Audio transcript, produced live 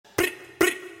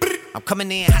I'm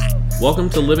coming in hot. Welcome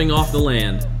to Living Off the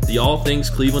Land, the All Things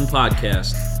Cleveland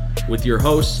podcast, with your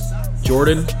hosts,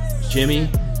 Jordan, Jimmy,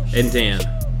 and Dan.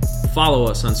 Follow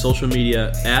us on social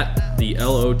media at the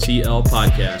LOTL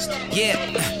podcast.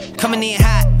 Yeah, coming in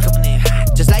hot.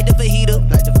 Just like the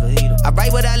fajita. I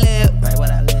write what I live.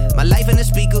 My life in the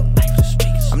speaker.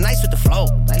 I'm nice with the flow.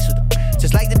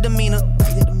 Just like the demeanor.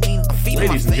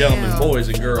 Ladies and gentlemen, boys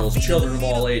and girls, children of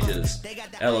all ages,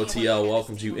 LOTL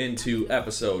welcomes you into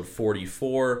episode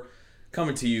 44,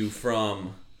 coming to you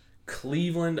from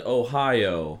Cleveland,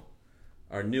 Ohio,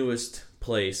 our newest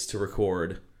place to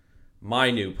record, my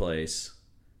new place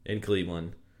in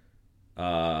Cleveland.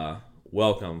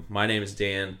 Welcome. My name is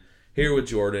Dan, here with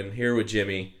Jordan, here with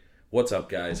Jimmy. What's up,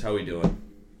 guys? How we doing?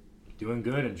 Doing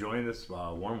good, enjoying this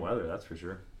warm weather, that's for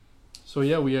sure. So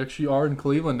yeah, we actually are in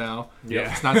Cleveland now.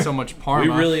 Yeah. It's not so much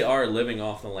Parma. We really are living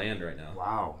off the land right now.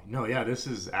 Wow. No, yeah, this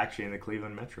is actually in the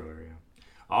Cleveland metro area.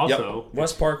 Also, Yep.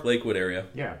 West Park, Lakewood area.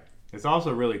 yeah, it's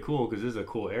also really cool because this is a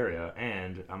cool area,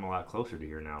 and I'm a lot closer to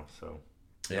here now, so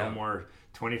Yeah. no more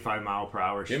 25 mile per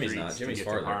hour Jimmy's streets not. Jimmy's to get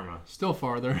farther. to Parma. Still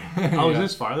farther. Oh, is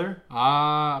this farther?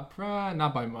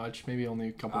 Not by much. Maybe only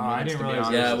a couple I minutes, didn't to be realize-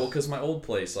 honest. Yeah, well, because my old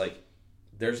place,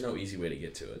 there's no easy way to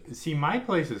get to it. See, my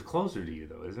place is closer to you,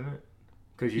 though, isn't it?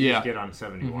 Because you Yeah. just get on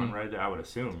 71 right there. I would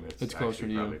assume It's closer actually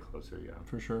to you. probably closer, yeah.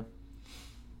 For sure.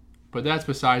 But that's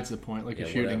besides the point, like Yeah, a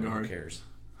shooting whatever, guard. Who cares?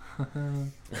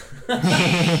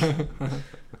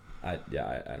 I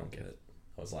don't get it.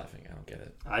 I was laughing. I don't get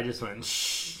it. I just went,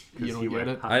 shh. 'cause You don't he get went,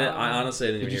 it? I honestly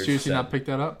didn't Did even you hear what you seriously said. not pick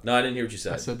that up? No, I didn't hear what you I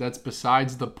said. said that's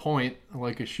besides the point,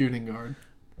 like a shooting guard.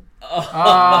 Oh,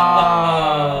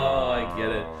 I get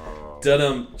it.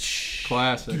 Dum.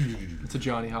 Classic. It's a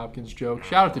Johnny Hopkins joke.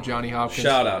 Shout out to Johnny Hopkins.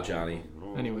 Shout out, Johnny.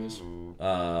 Anyways.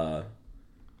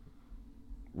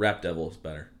 Rap Devil is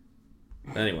better.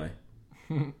 Anyway.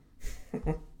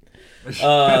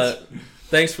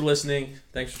 Thanks for listening.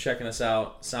 Thanks for checking us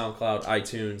out. SoundCloud,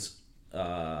 iTunes,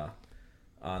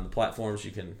 on the platforms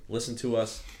you can listen to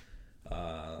us.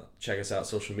 Check us out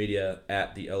social media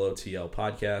at the LOTL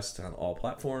podcast on all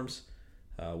platforms.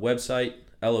 Website,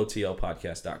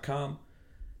 lotlpodcast.com.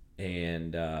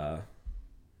 And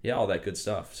all that good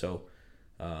stuff. So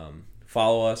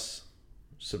follow us,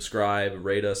 subscribe,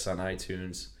 rate us on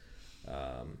iTunes.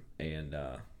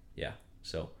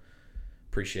 So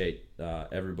appreciate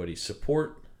everybody's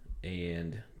support.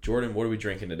 And Jordan, what are we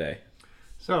drinking today?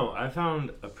 So I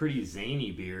found a pretty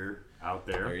zany beer out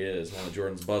there. There he is, one of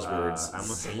Jordan's buzzwords.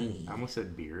 I almost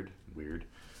said beard. Weird.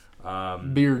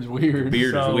 Beard's weird.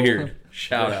 Beard So- is weird.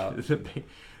 Shout out.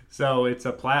 So it's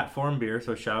a platform beer.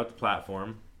 So shout out to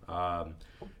Platform.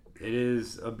 It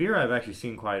is a beer I've actually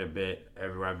seen quite a bit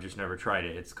everywhere. I've just never tried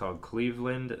it. It's called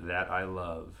Cleveland That I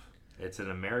Love. It's an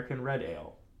American red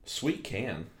ale. Sweet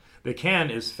can. The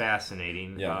can is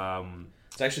fascinating. Yeah.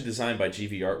 It's actually designed by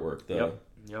GV Artwork.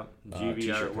 Yep. GV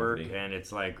t-shirt artwork, company. and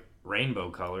it's like rainbow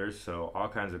colors, so all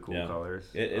kinds of cool colors.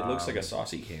 It looks like a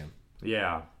saucy can.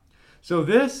 Yeah. So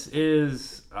this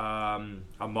is a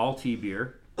malty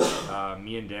beer.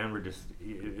 Me and Dan were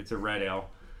it's a red ale.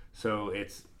 So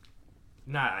it's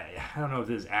not, I don't know if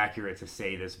this is accurate to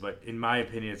say this, but in my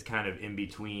opinion, it's kind of in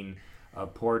between a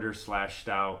porter /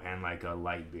 stout and like a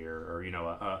light beer, or,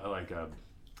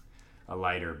 a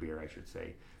lighter beer, I should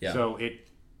say. Yeah. So it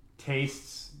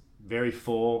tastes very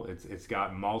full. It's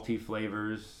got malty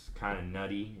flavors, kind of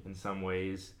nutty in some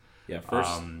ways. Yeah,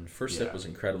 first sip was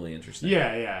incredibly interesting.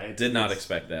 Yeah. Did not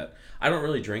expect that. I don't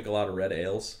really drink a lot of red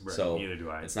ales, Right, so neither do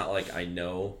I. It's not like I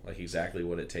know exactly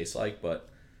what it tastes like, but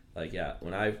when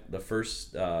the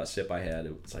first sip I had,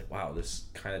 it was like, wow, this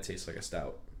kind of tastes like a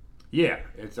stout. Yeah,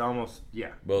 it's almost,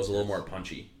 yeah. But it was a little more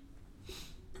punchy.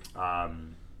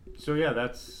 So yeah,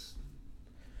 that's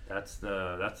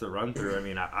the run through. I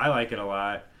mean, I like it a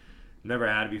lot. Never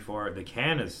had it before. The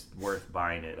can is worth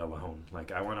buying it alone.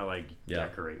 Like, I want to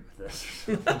decorate with this,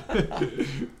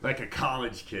 like a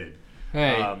college kid.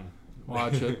 Hey,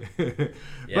 watch it.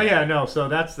 But yeah, no. So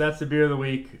that's the beer of the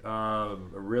week. I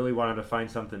really wanted to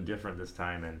find something different this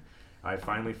time, and I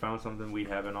finally found something we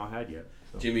haven't all had yet.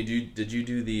 So. Jimmy, did you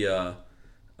do the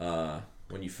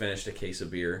when you finished a case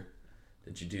of beer?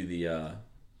 Did you do the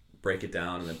break it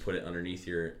down and then put it underneath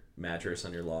your mattress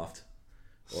on your loft,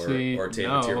 or tape it to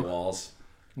your walls?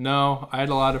 No, I had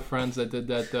a lot of friends that did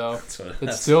that though. That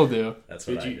That's still do. what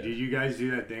Did you guys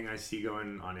do that thing I see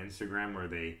going on Instagram where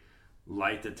they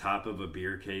light the top of a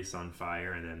beer case on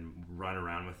fire and then run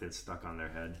around with it stuck on their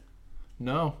head?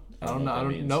 No, I don't know. what that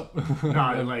means. Nope.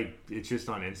 No, it's just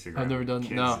on Instagram. I've never done.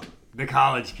 Kids, No, the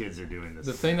college kids are doing this.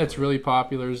 the thing that's really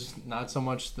popular is not so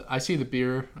much. I see the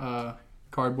beer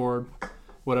cardboard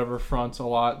whatever fronts a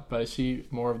lot, but I see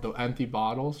more of the empty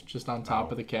bottles just on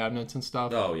top of the cabinets and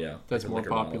stuff. Oh yeah, That's like more liquor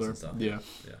bottles popular. and stuff. Yeah.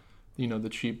 Yeah. You know, the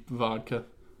cheap vodka.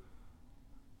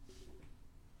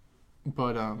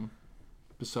 But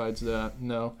besides that,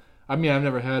 no. I mean, I've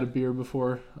never had a beer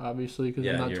before, obviously, because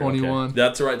I'm not you're 21. okay.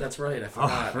 That's right. I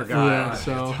forgot. I forgot. Yeah,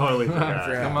 so I totally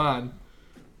forgot. Come on.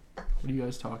 What are you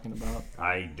guys talking about?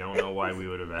 I don't know why we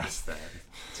would have asked that.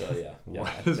 So yeah,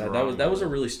 What is wrong that with was a it?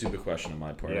 really stupid question on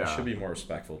my part. I Yeah. should be more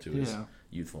respectful to his Yeah.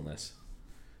 youthfulness.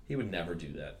 He would never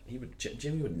do that.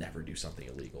 Jimmy would never do something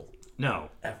illegal No.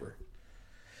 ever.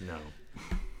 No.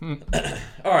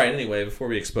 All right. Anyway, before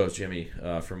we expose Jimmy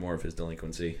for more of his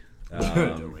delinquency,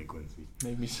 Delinquency.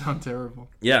 Made me sound terrible.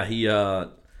 yeah, he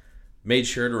made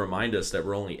sure to remind us that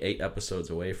we're only 8 episodes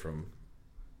away from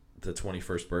the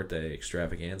 21st birthday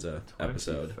extravaganza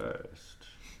episode 21st.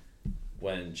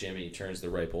 when Jimmy turns the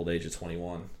ripe old age of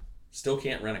 21. Still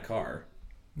can't rent a car,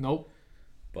 Nope.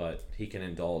 but he can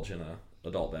indulge in a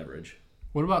adult beverage.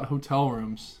 What about hotel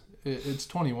rooms? It's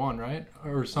 21, right?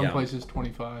 Or some Yeah. places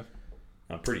 25.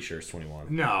 I'm pretty sure it's 21.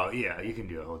 No, yeah, you can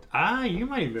do a hotel. You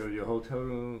might be able to do a hotel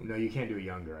room. No, you can't do it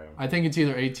younger. I don't I think it's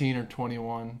either 18 or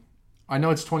 21. I know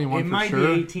it's 21 It for might be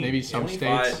sure. 18. Maybe some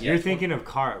 25, states. yeah. You're thinking of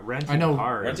renting I know. a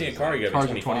car. Renting a car, you got Cars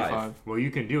to are 25. 25. Well,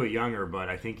 you can do it younger, but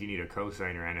I think you need a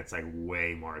cosigner, and it's like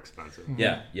way more expensive.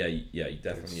 Yeah, you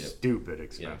definitely need it. Stupid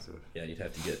expensive. Yeah, you'd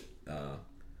have to get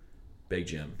Big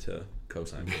Jim to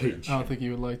co-sign for Big you. I don't think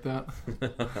you would like that.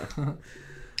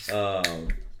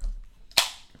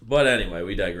 But anyway,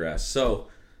 we digress. So,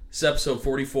 it's episode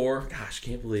 44. Gosh,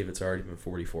 can't believe it's already been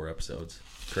 44 episodes.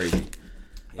 Crazy.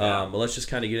 But let's just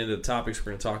kind of get into the topics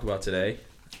we're going to talk about today.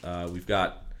 We've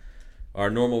got our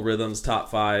normal rhythms, top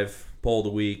 5, poll of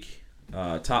the week.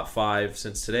 Top 5,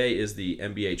 since today is the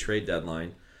NBA trade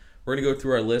deadline, we're going to go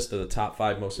through our list of the top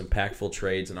 5 most impactful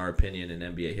trades, in our opinion, in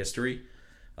NBA history,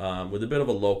 with a bit of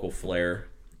a local flair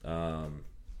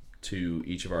to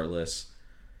each of our lists.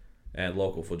 And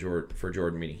local for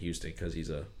Jordan, meaning Houston, because he's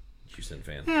a Houston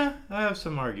fan. Yeah, I have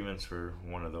some arguments for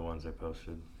one of the ones I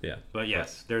posted. Yeah. But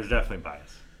yes, there's definitely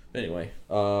bias. Anyway,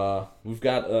 we've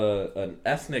got an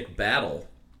ethnic battle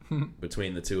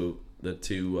between the two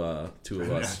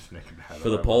of us for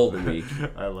the poll of the week.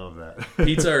 I love that.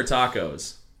 Pizza or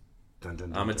tacos? Dun, dun,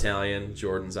 dun, I'm dun. Italian.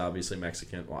 Jordan's obviously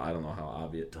Mexican. Well, I don't know how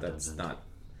obvious. Dun, dun, That's dun, not.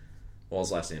 Well,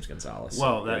 his last name's Gonzalez.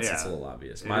 Well, It's a little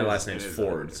obvious. It My is- last name's it is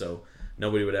Ford, obvious. so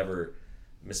nobody would ever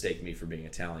mistake me for being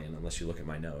Italian unless you look at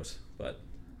my nose. But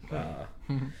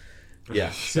yeah,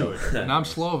 so And I'm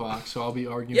Slovak, so I'll be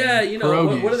arguing. yeah, you know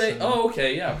pierogies, what are they? so- Oh,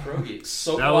 okay, yeah, pierogi.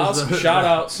 That was Sokolowski, the- shout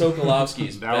out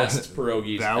Sokolowski's That was- best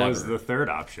pierogies That ever. was the third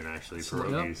option, actually, Yep,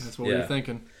 pierogies. that's what we Yeah. were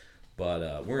thinking.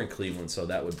 But we're in Cleveland, so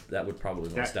that would probably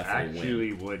most That definitely win.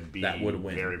 actually would be That would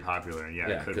win. very popular, and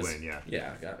it could 'cause- win, yeah.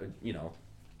 Yeah, you know,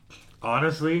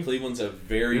 Honestly, Cleveland's a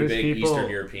very there's big people,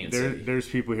 Eastern European city. There's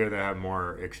people here that have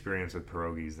more experience with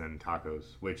pierogies than tacos,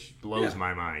 which blows Yeah.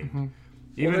 my mind. Mm-hmm.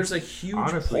 Well, there's a huge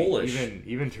honestly, Polish.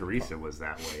 Even Teresa was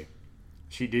that way.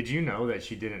 Did you know that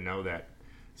she didn't know that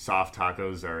soft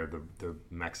tacos are the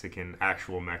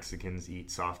actual Mexicans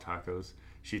eat soft tacos?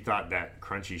 She thought that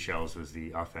crunchy shells was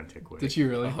the authentic way. Did you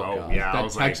really? Oh, God. yeah, I That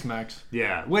was like, Tex-Mex.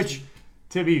 yeah, which,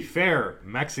 to be fair,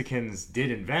 Mexicans did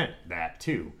invent that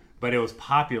too, but it was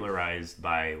popularized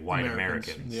by white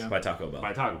Americans. Yeah. by Taco Bell.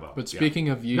 By Taco Bell. But yeah. speaking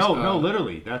of no,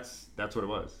 literally, that's what it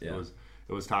was. Yeah.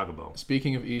 It was Taco Bell.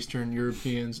 Speaking of Eastern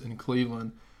Europeans in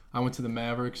Cleveland, I went to the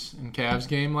Mavericks and Cavs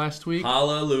game last week.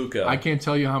 Hallelujah. I can't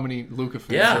tell you how many Luka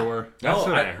fans Yeah. there were. That's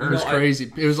No, what I I- heard. It was No,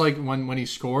 crazy. It was like when he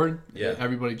scored, Yeah.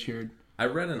 everybody cheered. I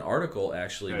read an article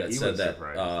actually Yeah, that he said was that.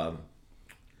 surprised.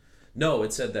 No,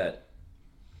 it said that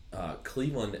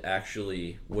Cleveland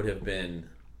actually would have been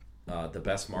the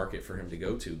best market for him to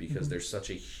go to because there's such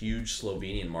a huge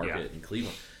Slovenian market Yeah. in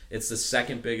Cleveland. It's the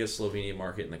second biggest Slovenian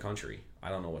market in the country. I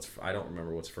don't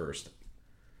remember what's first.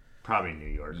 Probably New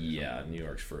York. Yeah, New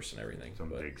York's first and everything. Some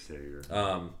but, big city.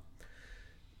 Or...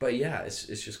 but yeah, it's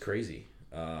just crazy.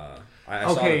 I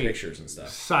saw the Okay. pictures and stuff.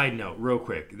 Side note, real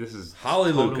quick. This is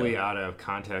Hallelujah. totally out of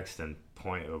context and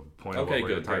point of what Okay, we're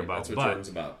good. talking Great. about. That's what But Jordan's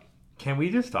about. can we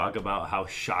just talk about how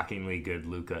shockingly good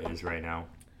Luka is right now?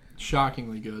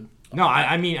 Shockingly good. No,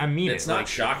 I mean It's it. not Like,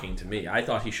 shocking to me. I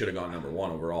thought he should have gone number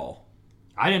 1 overall.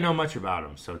 I didn't know much about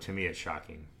him, so to me it's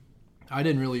shocking. I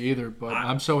didn't really either, but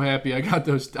I'm so happy I got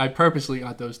those. I purposely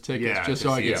got those tickets Yeah, just to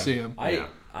so I see could him. see him. Yeah.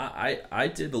 I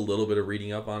did a little bit of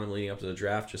reading up on him leading up to the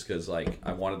draft just because like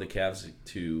I wanted the Cavs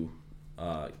to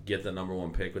get the number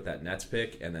 1 pick with that Nets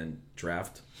pick and then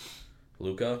draft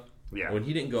Luka. Yeah. When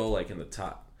he didn't go like in the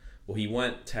top, well he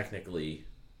went technically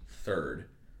 3rd,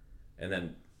 and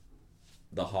then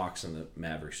the Hawks and the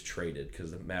Mavericks traded,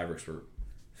 because the Mavericks were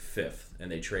 5th,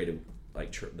 and they traded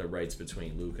like the rights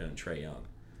between Luka and Trae Young.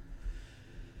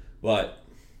 But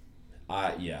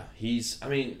he's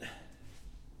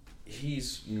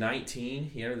 19.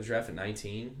 He entered the draft at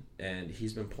 19, and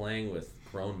he's been playing with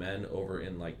grown men over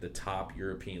in like the top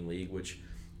European league, which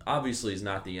obviously is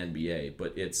not the NBA,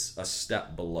 but it's a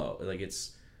step below. Like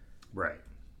it's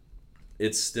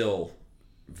still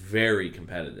very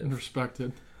competitive And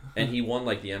respected. and he won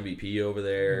like the MVP over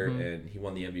there, and he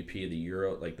won the MVP of the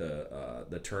Euro, like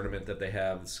the tournament that they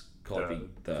have. It's called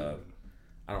the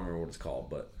I don't remember what it's called,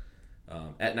 but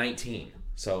at 19.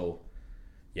 So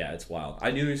yeah, it's wild.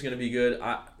 I knew he was going to be good.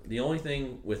 The only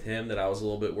thing with him that I was a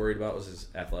little bit worried about was his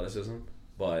athleticism,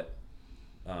 but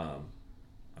I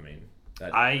mean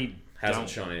that hasn't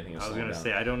shown anything. I was going to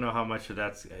say, I don't know how much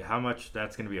that's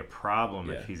going to be a problem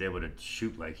if he's able to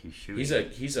shoot like he's shooting.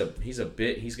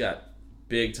 He's got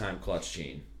big time clutch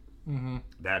gene. Mm-hmm.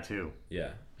 That too.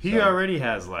 Yeah. He already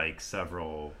has like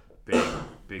several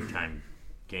big time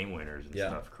game winners and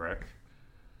stuff, correct?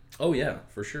 Oh yeah,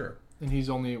 for sure. And he's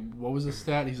only, what was the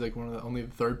stat? He's like only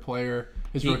the third player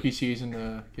his rookie season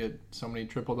to get so many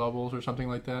triple doubles or something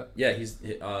like that. Yeah, he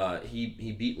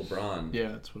beat LeBron. Yeah,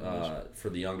 that's what it was. For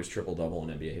the youngest triple double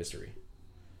in NBA history.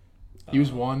 He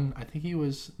was one. I think he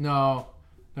was never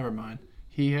mind.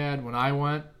 He had, when I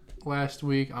went last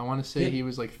week, I want to say he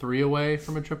was like 3 away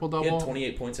from a triple double. He had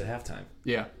 28 points at halftime.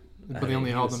 Yeah, but they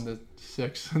only held him to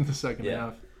 6 in the second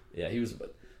half. Yeah, he was.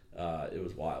 It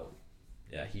was wild.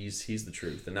 Yeah, he's the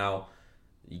truth. And now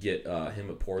you get him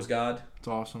at Porzingis. It's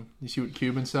awesome. You see what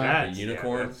Cuban said? The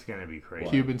unicorn. That's gonna be crazy.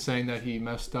 Cuban saying that he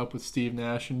messed up with Steve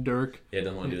Nash and Dirk. Yeah,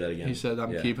 doesn't want to do that again. He said,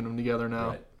 "I'm keeping them together now."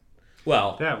 Right.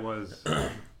 Well, that was.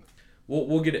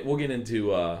 We'll get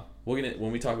into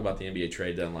when we talk about the NBA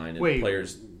trade deadline and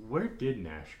players. Where did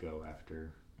Nash go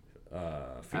after?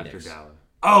 Phoenix. After Dallas.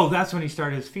 Oh, that's when he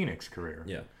started his Phoenix career.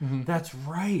 Yeah, that's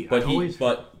right.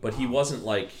 But he wasn't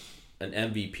like an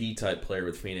MVP type player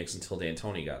with Phoenix until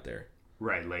D'Antoni got there.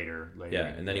 Right, later. Yeah,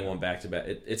 and then he won back-to-back.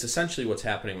 It's essentially what's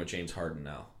happening with James Harden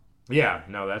now. Yeah,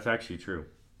 no, that's actually true.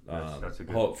 That's a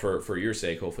good for your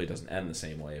sake, hopefully it doesn't end the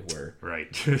same way where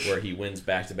where he wins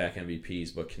back-to-back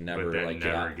MVPs but can never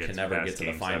get to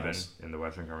the finals in the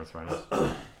Western Conference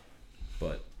Finals.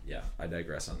 But yeah, I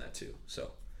digress on that too.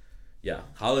 So yeah,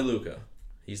 Hallelujah.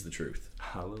 He's the truth.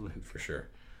 Hallelujah. For sure.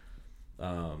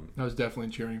 I was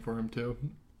definitely cheering for him too.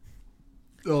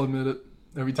 I'll admit it.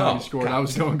 Every time he scored, I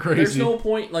was going crazy. There's no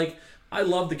point. Like, I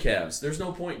love the Cavs. There's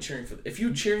no point in cheering for. If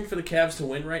you're cheering for the Cavs to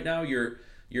win right now, you're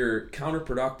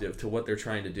counterproductive to what they're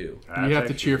trying to do. You have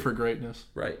to cheer for greatness.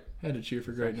 Right. Had to cheer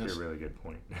for greatness. That's a really good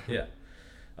point. Yeah.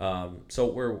 So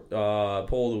we're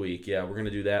poll of the week. Yeah, we're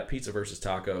gonna do that. Pizza versus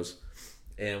tacos,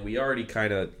 and we already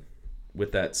kind of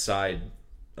with that side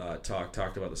talked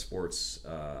about the sports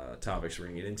topics we're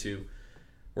gonna get into.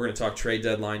 We're gonna talk trade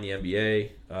deadline. The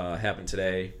NBA happened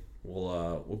today.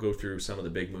 We'll go through some of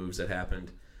the big moves that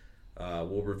happened.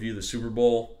 We'll review the Super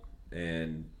Bowl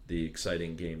and the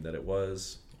exciting game that it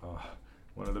was. Oh,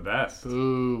 one of the best.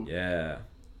 Ooh. Yeah.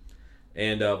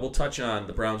 And we'll touch on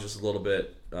the Browns just a little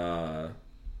bit.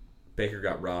 Baker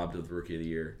got robbed of the Rookie of the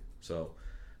Year, so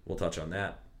we'll touch on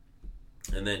that.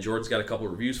 And then Jordan's got a couple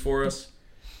of reviews for us.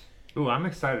 Ooh, I'm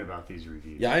excited about these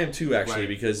reviews. Yeah, I am too, actually,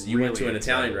 because you went to an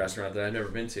excited. Italian restaurant that I've never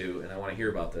been to, and I want to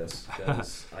hear about this.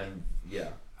 Because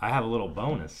I have a little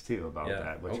bonus, too, about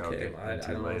that, which I'll get into I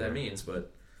don't know what that means,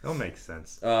 but... It'll make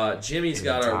sense. Jimmy's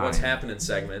got our What's Happening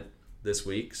segment this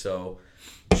week, so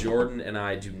Jordan and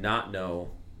I do not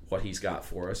know what he's got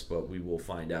for us, but we will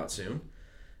find out soon.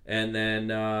 And then,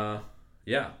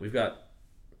 we've got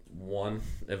one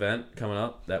event coming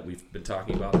up that we've been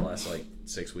talking about the last,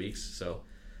 6 weeks, so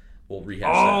we'll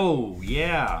rehash that. Oh,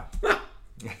 yeah.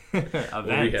 We'll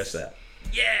rehash that.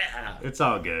 Yeah! It's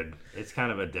all good. It's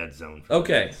kind of a dead zone.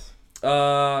 Okay.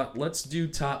 Let's do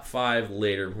top 5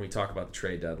 later when we talk about the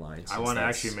trade deadline. I want to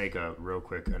actually make a real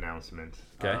quick announcement.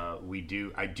 Okay.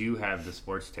 I do have the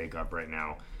sports take up right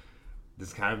now. This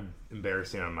is kind of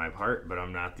embarrassing on my part, but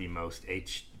I'm not the most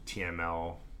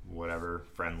HTML whatever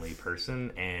friendly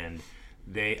person, and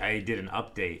I did an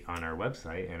update on our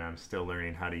website, and I'm still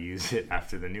learning how to use it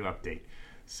after the new update.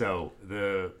 So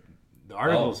the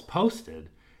article's posted.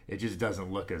 It just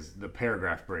doesn't look as the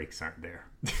paragraph breaks aren't there.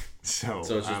 So it's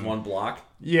just one block?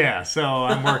 Yeah, so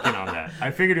I'm working on that.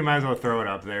 I figured we might as well throw it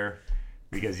up there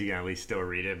because you can at least still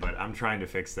read it, but I'm trying to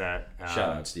fix that.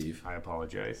 Shout out, Steve. I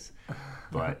apologize.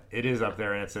 But it is up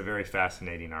there, and it's a very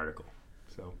fascinating article.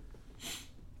 So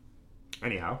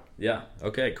anyhow. Yeah,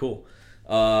 okay, cool.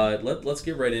 Let's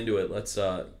get right into it.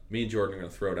 Me and Jordan are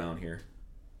going to throw down here.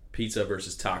 Pizza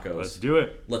versus tacos. Let's do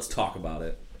it. Let's talk about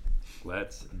it.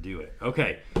 Let's do it.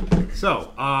 Okay.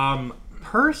 So,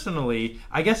 personally,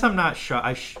 I guess I'm not shocked.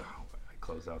 I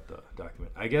close out the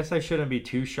document. I guess I shouldn't be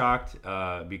too shocked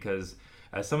because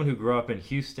as someone who grew up in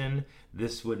Houston,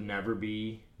 this would never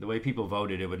be the way people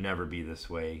voted. It would never be this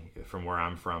way from where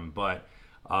I'm from. But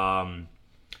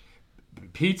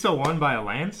pizza won by a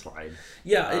landslide.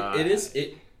 Yeah, it is.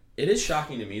 It is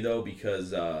shocking to me though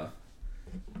because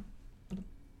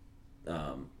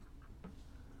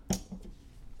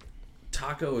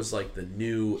taco is like the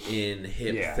new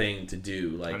hip thing to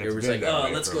do. Like everyone's like, oh,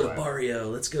 let's go to Barrio,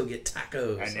 let's go get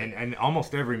tacos. And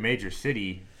almost every major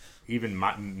city, even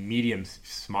medium,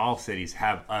 small cities,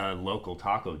 have a local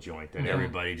taco joint that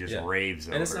everybody just raves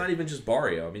over. And it's not even just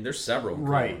Barrio. I mean, there's several.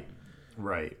 Right.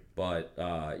 But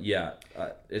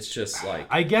it's just like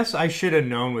I guess I should have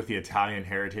known with the Italian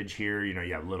heritage here. You know,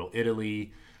 you have Little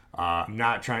Italy. I'm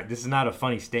not trying. This is not a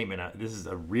funny statement. This is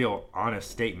a real, honest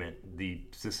statement. The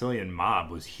Sicilian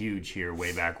mob was huge here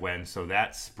way back when, so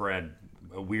that spread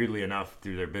weirdly enough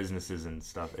through their businesses and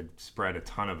stuff. It spread a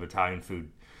ton of Italian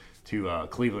food to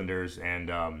Clevelanders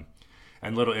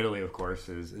and Little Italy, of course,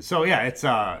 is. So yeah, it's.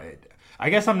 I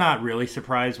guess I'm not really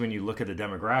surprised when you look at the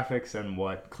demographics and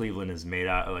what Cleveland is made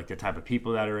out of, like the type of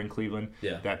people that are in Cleveland.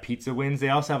 Yeah. That pizza wins. They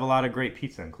also have a lot of great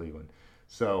pizza in Cleveland.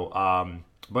 So,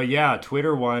 but yeah,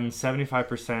 Twitter won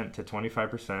 75% to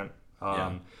 25%.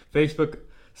 Facebook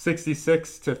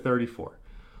 66 to 34.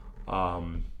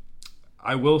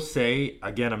 I will say,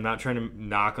 again, I'm not trying to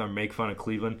knock or make fun of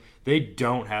Cleveland. They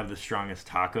don't have the strongest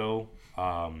taco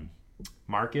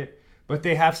market, but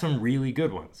they have some really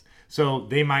good ones. So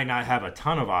they might not have a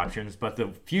ton of options, but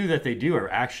the few that they do are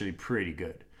actually pretty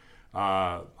good.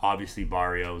 Obviously,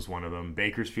 Barrio is one of them.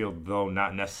 Bakersfield, though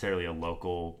not necessarily a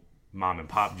local mom and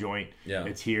pop joint,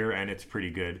 it's here and it's pretty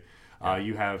good.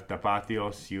 You have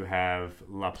Tapatios, you have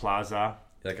La Plaza.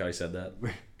 Like how I said that.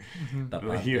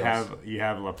 you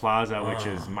have La Plaza, which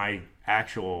is my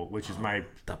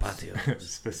Tapatios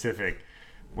specific.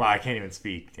 Well, I can't even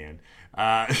speak, Dan.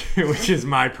 Which is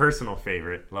my personal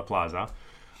favorite, La Plaza.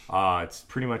 It's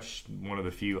pretty much one of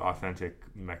the few authentic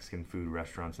Mexican food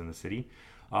restaurants in the city.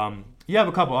 You have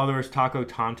a couple others. Taco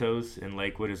Tontos in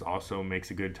Lakewood also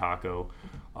makes a good taco.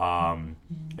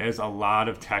 There's a lot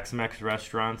of Tex-Mex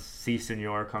restaurants. Si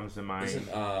Senor comes to mind.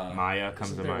 Maya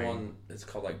comes to mind. One, it's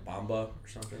called like Bamba or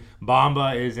something.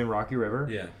 Bamba is in Rocky River.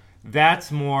 Yeah.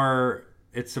 That's more.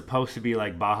 It's supposed to be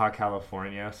like Baja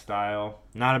California style.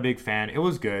 Not a big fan. It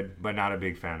was good, but not a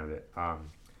big fan of it.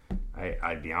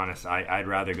 I'd be honest. I'd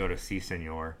rather go to Si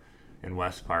Senor in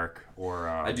West Park or.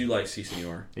 I do like Si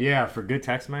Senor. Yeah, for good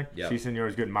Tex-Mex, yep. Si Senor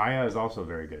is good. Maya is also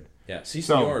very good. Yeah, Si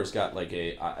Senor's got like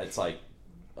it's like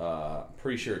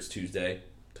pretty sure it's Tuesday,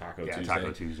 Taco Tuesday.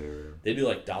 Taco Tuesday. They do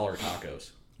like $1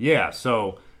 tacos. Yeah,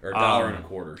 so or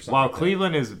 $1.25. While like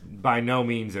Cleveland is by no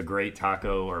means a great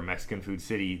taco or Mexican food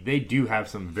city, they do have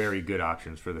some very good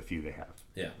options for the few they have.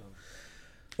 Yeah.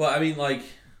 Well, I mean, like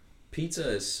pizza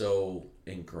is so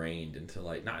ingrained into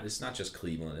like it's not just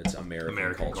Cleveland, it's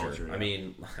American culture. Yeah. I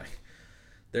mean, like,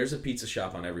 there's a pizza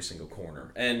shop on every single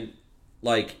corner, and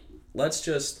like let's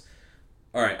just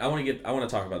all right. I want to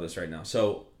talk about this right now.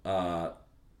 So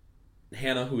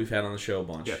Hannah, who we've had on the show a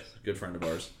bunch, good friend of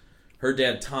ours, her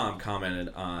dad Tom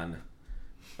commented on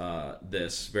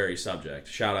this very subject.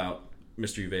 Shout out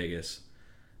Mystery Vegas.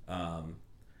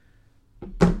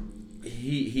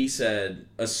 He said,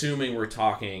 assuming we're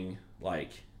talking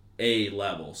like A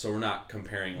level, so we're not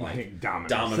comparing like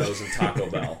Domino's and Taco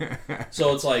Bell.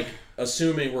 So it's like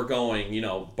assuming we're going,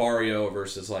 Barrio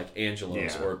versus like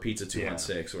Angelo's or Pizza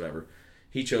 216, whatever.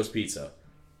 He chose pizza.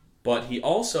 But he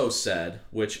also said,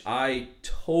 which I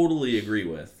totally agree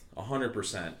with,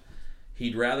 100%,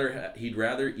 he'd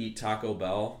rather eat Taco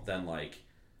Bell than like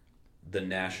the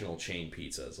national chain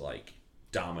pizzas like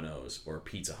Domino's or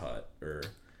Pizza Hut or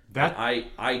that.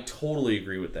 I totally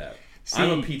agree with that. See,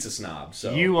 I'm a pizza snob.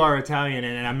 So you are Italian,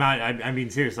 and I'm not. I'm being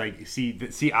serious. Like,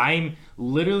 see, I'm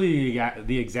literally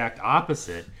the exact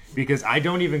opposite because I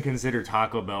don't even consider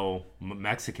Taco Bell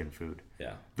Mexican food.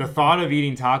 Yeah. The thought of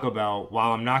eating Taco Bell,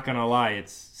 while I'm not gonna lie,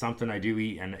 it's something I do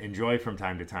eat and enjoy from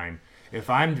time to time. If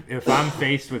I'm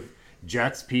faced with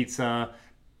Jets Pizza,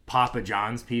 Papa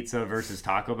John's Pizza versus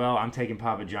Taco Bell, I'm taking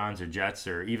Papa John's or Jets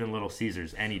or even Little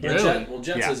Caesars any day.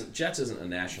 Jets isn't a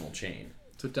national chain.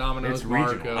 So Domino's, it's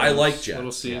regional. Marco's, I like Jets.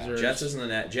 Little Caesars. Jets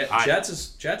isn't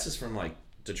Jets is from like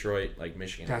Detroit, like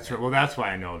Michigan. That's right. Well, that's why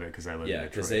I know of it because I live in Detroit.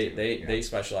 because they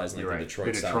specialize in like You're the right.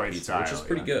 Detroit The style Detroit pizza, style, which is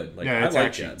pretty good. Like yeah, I it's like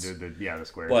actually Jets. the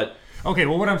square. But okay,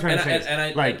 well, what I'm trying to say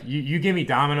and is, like, you give me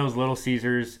Domino's, Little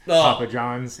Caesars, Oh. Papa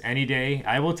John's any day,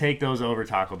 I will take those over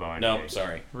Taco Bell any no, day.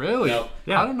 sorry. Really? No.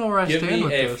 Yeah. I don't know where I Give stand me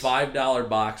with a this. $5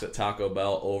 box at Taco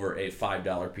Bell over a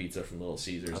 $5 pizza from Little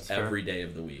Caesars That's fair. every day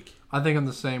of the week. I think I'm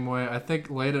the same way. I think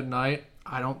late at night,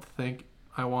 I don't think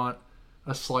I want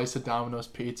a slice of Domino's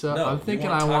pizza. No, I'm you thinking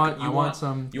want I want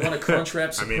some You want a Crunchwrap I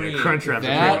Supreme. mean, a Crunchwrap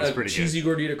That- Supreme a is pretty cheesy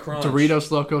good. gordita crunch.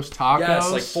 Doritos Locos Tacos.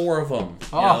 Yes, like 4 of them. You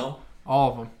Oh. know?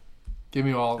 All of them. Give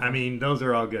me all of them. I mean, those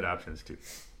are all good options too.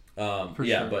 For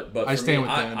Yeah, sure. but I for stand me,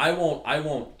 with Dan.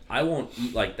 I won't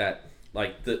eat like that.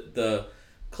 Like the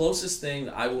closest thing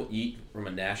I will eat from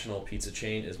a national pizza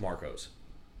chain is Marco's,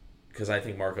 because I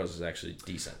think Marco's is actually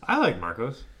decent. I like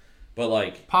Marco's. But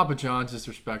like Papa John's is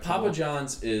respectable. Papa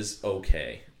John's is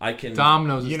okay. I can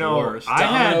Domino's is You the know, worst.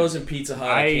 Domino's and Pizza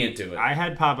Hut. I can't do it. I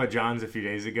had Papa John's a few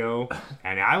days ago,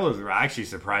 and I was actually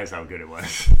surprised how good it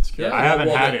was. Yeah, I haven't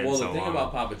had it in Well, so the thing long.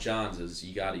 about Papa John's is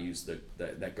you got to use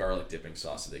that garlic dipping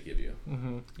sauce that they give you.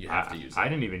 Mm-hmm. You have to use it. I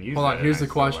didn't even use Hold that. on, and here's I the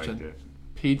still liked question. it.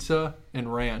 Pizza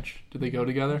and ranch. Do they go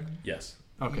together? Yes.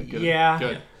 Okay, good. Yeah.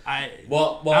 Good.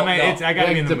 Well, I mean, no. I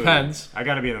gotta be in the Depends. mood. I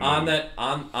gotta be in the mood. on that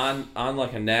on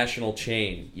like a national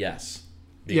chain, yes.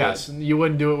 Yes, Because you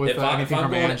wouldn't do it with If, if anything I'm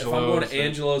from going Angelo's. to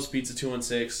Angelo's Pizza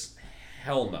 216,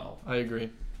 hell no, I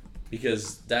agree.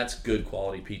 because that's good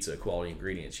quality pizza, quality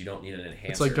ingredients. You don't need an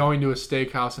enhancer. It's like going to a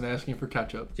steakhouse and asking for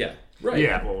ketchup. Yeah. Right.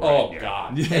 Yeah, well, oh right,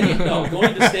 yeah. God. No,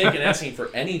 going to steak and asking for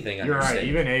anything on You're your right. steak.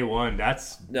 Even A1,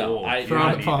 that's No, old. I- You Frowned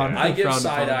don't need upon. that. I give Frowned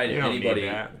side eye You to don't need anybody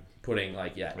that. putting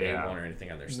like Yeah. A1 or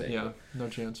anything on their steak. Yeah, no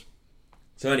chance.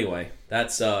 So anyway,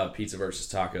 that's pizza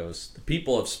versus tacos. The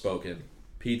people have spoken.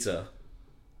 Pizza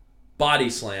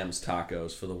body slams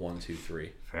tacos for the 1, 2,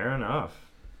 3. Fair enough.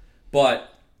 But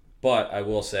I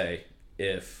will say,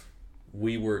 if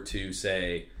we were to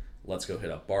say, let's go hit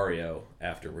up Barrio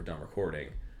after we're done recording,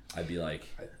 I'd be like,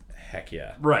 heck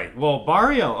yeah. Right. Well,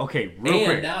 Barrio. Okay, real And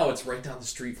quick. now it's right down the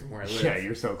street from where I live. Yeah,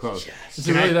 you're so close. Is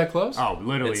it really that close? Oh,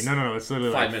 literally. It's No. It's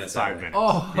literally 5 like minutes 5 away. minutes.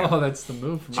 Oh, Yeah. that's the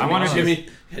move for me. I wanna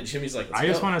Oh. Jimmy's like, I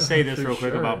just want to say this For real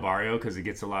quick sure. about Barrio because it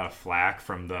gets a lot of flack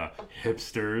from the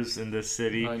hipsters in this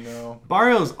city. I know.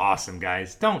 Barrio's awesome,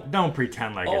 guys. Don't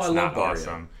pretend like Oh, it's I love not Barrio.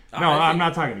 awesome. I No, I'm think-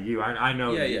 not talking to you. I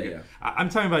know. Yeah, you- yeah, yeah. I'm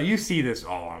talking about you see this.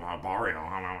 Oh, I'm a Barrio.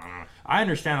 I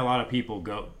understand a lot of people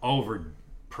go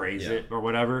praise Yeah. it or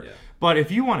whatever. Yeah. But if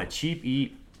you want a cheap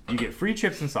eat, you get free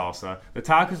chips and salsa. The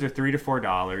tacos are $3 to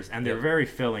 $4, and they're Yeah. very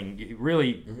filling.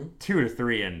 Really, 2 to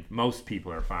 3, and most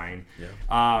people are fine.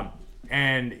 Yeah.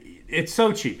 And it's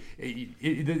so cheap.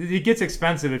 It gets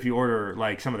expensive if you order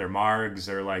like some of their margs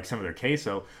or like some of their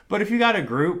queso. But if you got a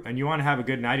group and you want to have a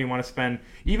good night, you want to spend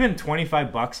even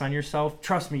 $25 on yourself.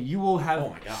 Trust me, you will have Oh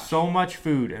my gosh. so much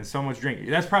food and so much drink.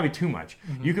 That's probably too much.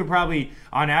 You could probably,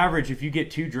 on average, if you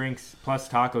get 2 drinks plus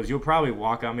tacos, you'll probably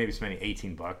walk out maybe spending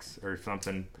 $18 or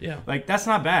something. Yeah. Like that's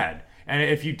not bad. And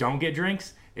if you don't get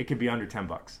drinks, it could be under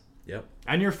 $10, Yep.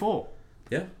 and you're full.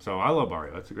 Yeah. So I love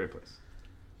Barrio. That's a great place.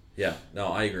 Yeah, no,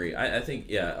 I agree. I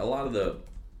think a lot of the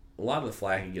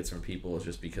flack it gets from people is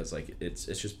just because like it's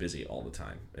just busy all the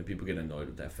time, and people get annoyed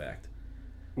with that fact.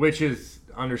 Which is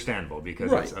understandable because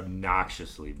Right. it's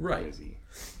obnoxiously Right. busy.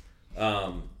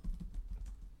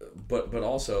 But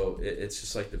also it's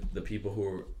just like the people who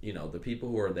are the people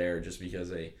who are there just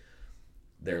because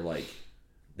they're like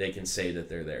they can say that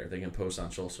they're there. They can post on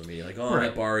social media like, oh, I'm Right.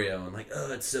 at Barrio, and like,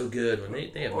 oh, it's so good. When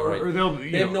they have no Or idea. they'll,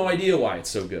 They have no idea why it's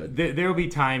so good. There'll be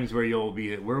times where you'll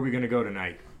be, where are we going to go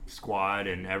tonight? Squad,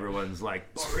 and everyone's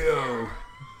like, Barrio.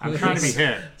 I'm trying to be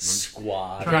hip.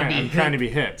 Squad I'm trying to be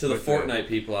hip. to the with Fortnite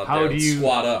people out How there. do you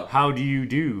Squat up. How do you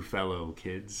do, fellow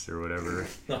kids, or whatever?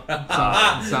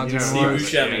 Sounds You know, Steve even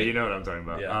worse. Buscemi. yeah, you know what I'm talking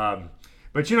about. Yeah.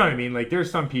 But you know what I mean? Like, there's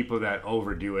some people that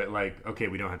overdo it. Like, okay,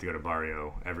 we don't have to go to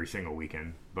Barrio every single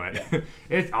weekend. But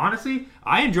it's honestly,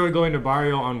 I enjoy going to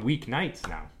Barrio on weeknights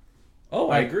now. Oh,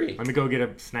 I agree. Let me go get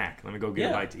a snack. Let me go get a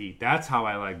Yeah. bite to eat. That's how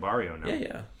I like Barrio now.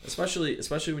 Yeah. Especially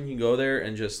when you go there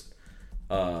and just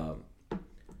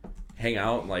hang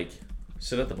out and like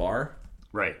sit at the bar.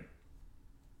 Right.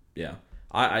 Yeah,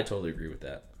 I totally agree with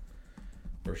that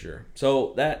for sure.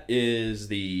 So that is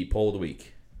the poll of the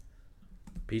week.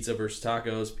 Pizza versus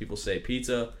tacos. People say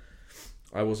pizza.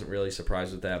 I wasn't really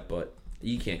surprised with that, but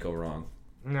you can't go wrong.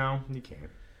 No, you can't.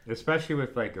 Especially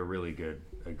with like a really good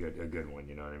one.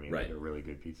 You know what I mean? Right. Like a really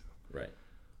good pizza. Right.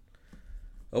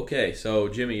 Okay, so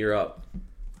Jimmy, you're up.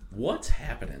 What's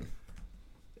happening?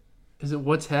 Is it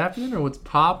what's happening or what's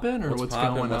popping or what's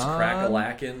popping? going What's on?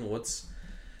 crack-a-lacking?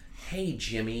 Hey,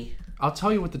 Jimmy. I'll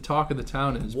tell you what the talk of the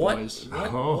town is, What? boys.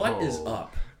 What is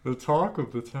up? The talk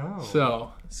of the town.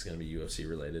 So, It's gonna be UFC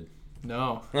related.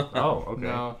 no. Oh, okay.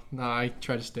 No, I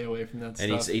try to stay away from that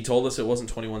And stuff. he told us it wasn't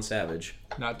 21 Savage.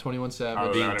 Not 21 Savage.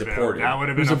 Oh, being that would've deported. that would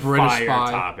have Who's been a British fire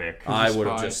spy. topic. I Who's a would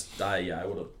have spy? just,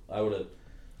 I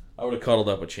would have cuddled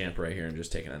up with Champ right here and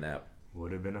just taken a nap.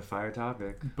 Would have been a fire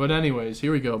topic. But anyways,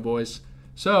 here we go, boys.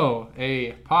 So,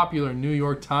 a popular New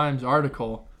York Times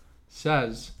article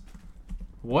says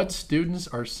what students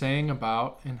are saying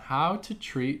about and how to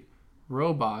treat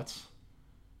robots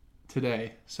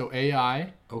today. So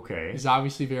AI Okay. is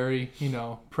obviously very,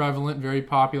 prevalent, very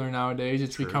popular nowadays.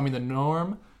 It's True. becoming the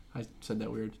norm. I said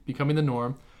that weird. Becoming the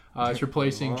norm. It's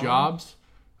replacing jobs.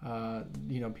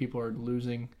 People are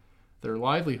losing their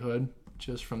livelihood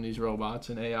just from these robots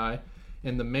and AI.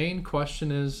 And the main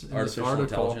question is in this Artificial article,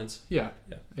 intelligence. Yeah,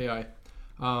 AI.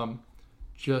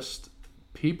 Just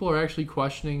people are actually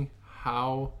questioning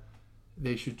how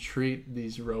they should treat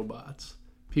these robots.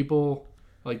 People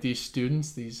like these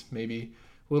students, these maybe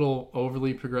little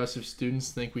overly progressive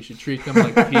students, think we should treat them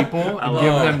like people and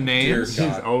give them names. dear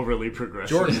He's overly progressive.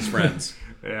 Jordan's friends.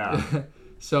 Yeah.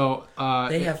 So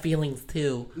They have feelings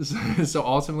too. so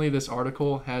ultimately, this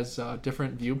article has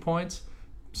different viewpoints.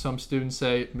 Some students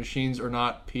say machines are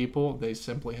not people; they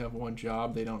simply have one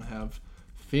job. They don't have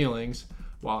feelings.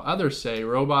 While others say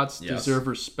robots deserve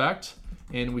respect,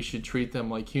 and we should treat them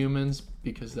like humans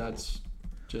because that's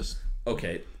just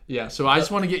Okay. yeah. So I just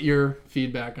want to get your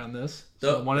feedback on this,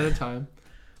 so one at a time.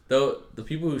 Though the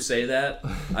people who say that,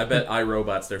 I bet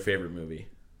iRobot's their favorite movie.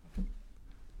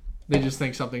 They just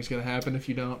think something's going to happen if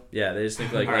you don't. Yeah, they just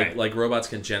think Right. like robots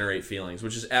can generate feelings,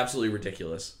 which is absolutely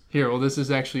ridiculous. Here, well, this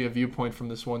is actually a viewpoint from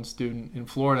this one student in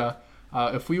Florida.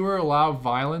 If we were to allow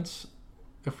violence,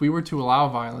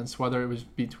 whether it was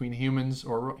between humans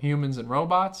and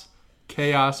robots,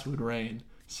 chaos would reign.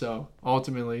 So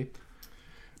ultimately,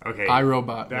 Okay.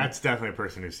 iRobot. That's definitely a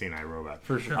person who's seen iRobot.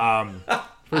 for sure.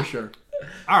 For sure.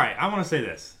 All right, I want to say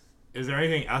this. Is there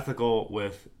anything ethical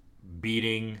with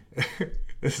beating...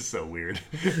 This is so weird.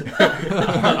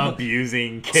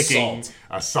 Abusing, kicking,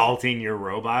 assaulting your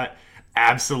robot?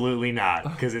 Absolutely not.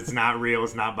 Because it's not real.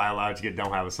 It's not biological. It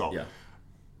don't have a soul. Yeah.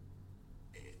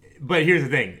 But here's the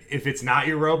thing. If it's not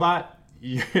your robot,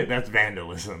 that's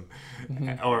vandalism.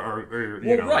 Or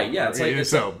you know. Right, yeah. It's like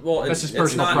That's just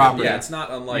personal not, property. Yeah, it's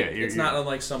not unlike Yeah, it's not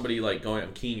unlike somebody like going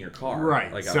and keying your car.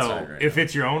 Right. Like So outside right if now.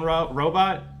 it's your own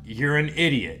robot, you're an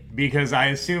idiot. Because I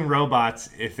assume robots,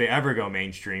 if they ever go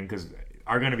mainstream,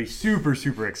 are going to be super,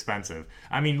 super expensive.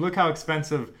 I mean, look how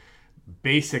expensive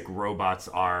basic robots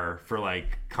are for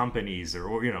like companies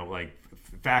or like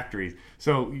factories.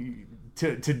 So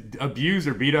to abuse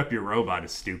or beat up your robot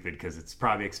is stupid because it's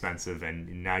probably expensive,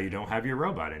 and now you don't have your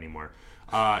robot anymore.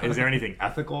 Is there anything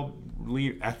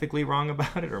ethically wrong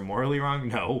about it or morally wrong?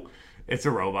 No, it's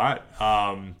a robot.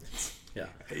 Yeah.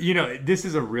 This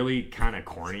is a really kind of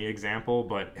corny example,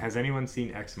 but has anyone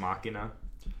seen Ex Machina?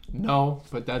 No,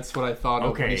 but that's what I thought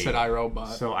of when you said iRobot.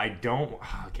 So I don't.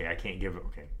 Okay, I can't give.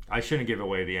 Okay, I shouldn't give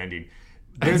away the ending.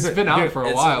 It's been out for a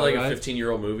It's while, like right? a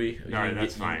 15-year-old movie. All right,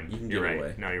 that's fine. You can You're give right. it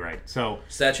away. No, you're right. So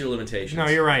Statute of limitations. no,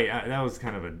 you're right. That was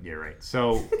kind of a. You're right.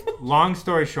 So long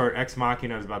story short, Ex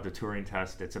Machina is about the Turing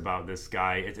test. It's about this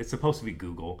guy. It's supposed to be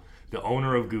Google, the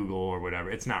owner of Google or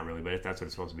whatever. It's not really, but that's what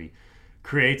it's supposed to be.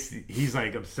 He's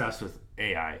like obsessed with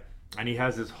AI, and he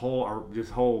has this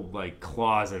whole like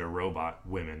closet of robot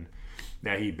women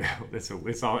that he built.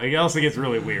 It's all. It also gets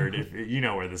really weird if you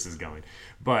know where this is going.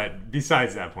 But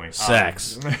besides that point,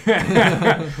 Sex.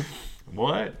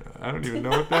 What? I don't even know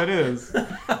what that is.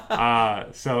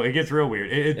 So it gets real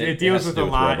weird. It deals has with to a do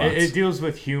with lot. robots. It deals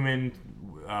with human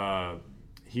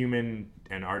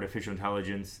and artificial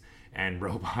intelligence and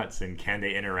robots and can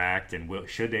they interact and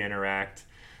should they interact.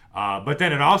 But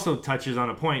then it also touches on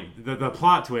a point. The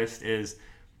plot twist is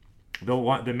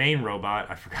the main robot.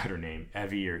 I forgot her name,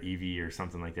 Evie or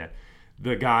something like that.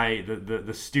 The guy,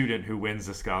 the student who wins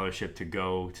the scholarship to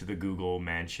go to the Google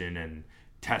mansion and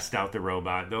test out the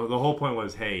robot. The whole point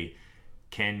was, hey,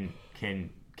 can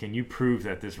you prove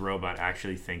that this robot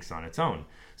actually thinks on its own?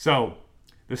 So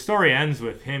the story ends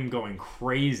with him going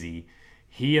crazy.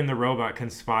 He and the robot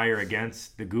conspire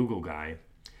against the Google guy,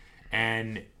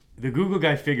 and the Google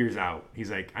guy figures out.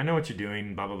 He's like, I know what you're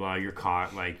doing, blah, blah, blah. You're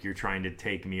caught. Like, you're trying to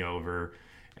take me over.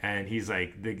 And he's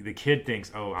like, the kid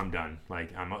thinks, oh, I'm done.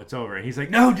 Like, it's over. And he's like,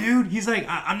 no, dude. He's like,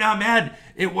 I'm not mad.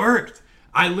 It worked.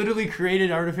 I literally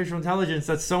created artificial intelligence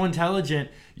that's so intelligent.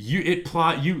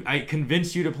 I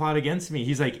convinced you to plot against me.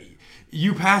 He's like,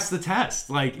 you passed the test.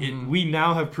 Like, we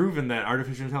now have proven that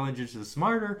artificial intelligence is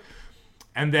smarter.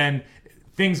 And then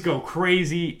things go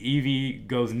crazy. Evie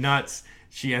goes nuts.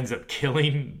 She ends up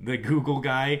killing the Google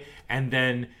guy, and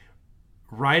then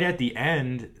right at the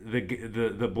end,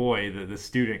 the boy, the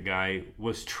student guy,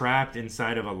 was trapped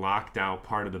inside of a locked out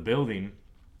part of the building,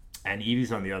 and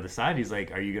Evie's on the other side. He's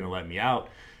like, "Are you gonna let me out?"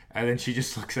 And then she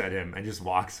just looks at him and just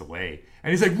walks away.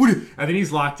 And he's like, "What?" And then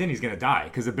he's locked in. He's gonna die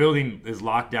because the building is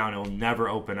locked down. It'll never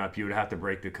open up. You would have to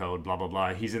break the code. Blah blah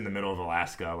blah. He's in the middle of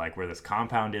Alaska, like where this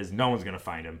compound is. No one's gonna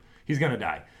find him. He's gonna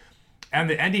die. And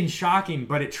the ending's shocking,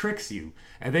 but it tricks you.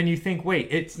 And then you think, wait,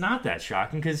 it's not that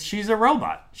shocking because she's a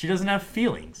robot. She doesn't have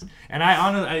feelings. And I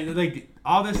honestly, like,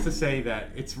 all this to say that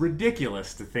it's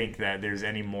ridiculous to think that there's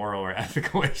any moral or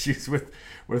ethical issues with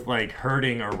like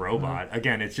hurting a robot.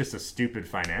 Again, it's just a stupid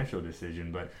financial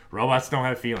decision, but robots don't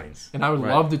have feelings. And I would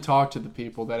love to talk to the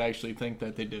people that actually think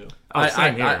that they do.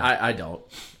 I don't.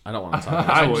 I don't want to talk about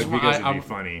I it. would because it'd be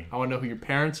funny. I want to know who your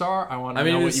parents are. I want to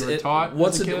know what you were taught.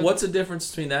 What's as a kid. what's the difference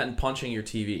between that and punching your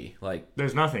TV? Like,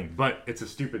 There's nothing, but it's a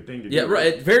stupid thing to do. yeah,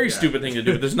 right. Very stupid thing to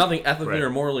do. There's nothing ethically Right. or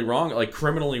morally wrong, like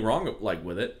criminally wrong, like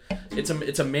with it.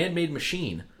 It's a man-made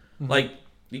machine. Like,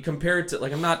 you compare it to,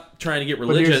 like, I'm not trying to get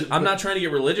religious. I'm not trying to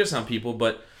get religious on people,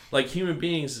 but like human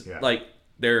beings, like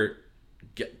they're,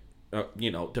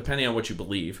 depending on what you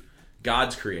believe,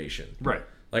 God's creation. Right.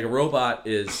 Like a robot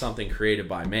is something created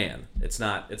by man. It's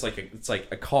not. It's like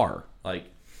a car. Like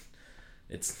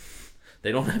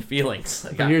they don't have feelings.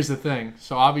 Like, But here's the thing.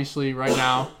 So obviously, right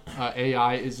now,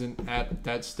 AI isn't at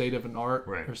that state of an art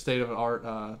or state of an art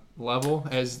level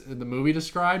as the movie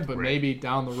described. But maybe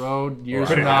down the road, years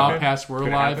Could from it now, happen? past we're Could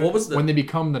it alive, happen? when they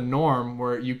become the norm,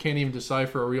 where you can't even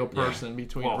decipher a real person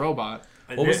between a robot.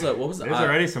 What was the? There's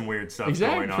already some weird stuff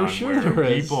Exactly, going for on sure where there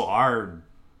is. people are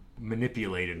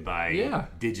manipulated by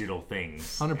digital things.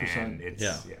 100%. And it's,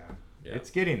 Yeah. it's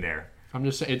getting there. I'm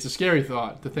just saying, it's a scary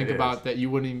thought to think It about is. that you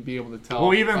wouldn't even be able to tell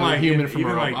Well, even a like human from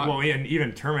even a like robot. and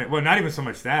even Terminator. Well, not even so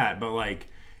much that, but like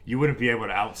you wouldn't be able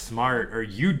to outsmart, or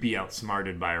you'd be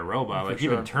outsmarted by a robot. Like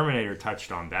sure. even Terminator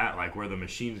touched on that, like where the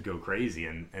machines go crazy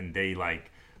and they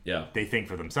like they think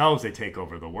for themselves, they take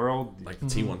over the world. like the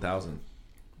T-1000.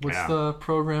 What's Yeah. the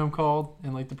program called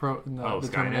in like the the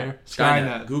Skynet. Terminator?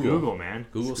 Skynet. Google, man.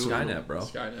 Google It's Skynet, bro.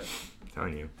 Skynet. I'm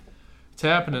telling you. It's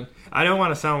happening. I don't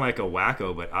want to sound like a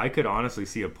wacko, but I could honestly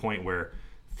see a point where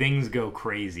things go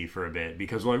crazy for a bit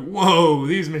because, like, whoa,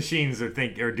 these machines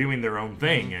are doing their own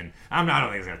thing, and I don't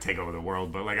think it's gonna take over the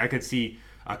world, but like I could see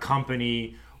a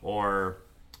company or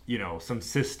some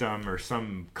system or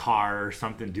some car or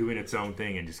something doing its own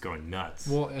thing and just going nuts.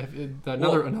 Well,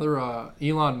 another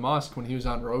Elon Musk, when he was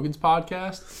on Rogan's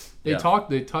podcast,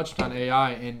 they touched on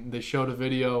AI and they showed a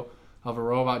video of a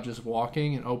robot just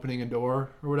walking and opening a door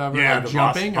or whatever, Yeah, or the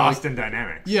jumping. Boston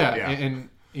Dynamics. Yeah, and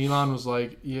Elon was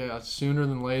like, yeah, sooner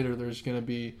than later there's going to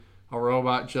be a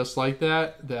robot just like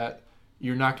that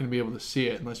you're not going to be able to see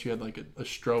it unless you had like a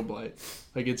strobe light.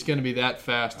 Like it's going to be that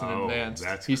fast and advanced.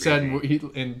 That's he creepy.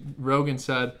 said, and Rogan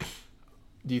said,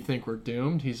 do you think we're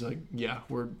doomed? He's like, yeah,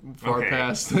 we're far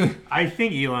past. I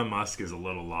think Elon Musk is a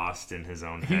little lost in his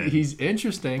own head. He's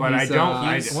interesting. But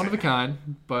He's one of a kind,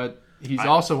 but he's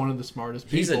also one of the smartest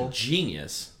people. He's a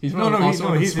genius. He's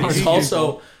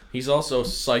also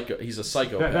psycho. He's a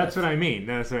psychopath. That's what I mean.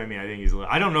 I think he's.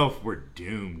 I don't know if we're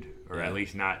doomed, or at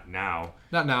least not now.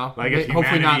 Not now. Like if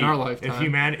hopefully not in our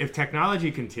humanity- lifetime. If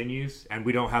technology continues and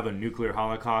we don't have a nuclear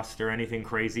holocaust or anything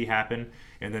crazy happen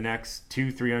in the next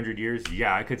 200-300 years,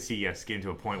 yeah, I could see us getting to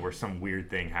a point where some weird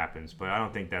thing happens. But I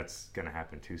don't think that's gonna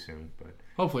happen too soon. But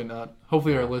Hopefully not.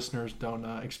 Hopefully our listeners don't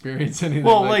experience anything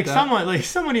well, like that.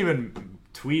 someone even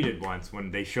tweeted once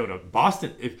when they showed up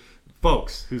Boston. If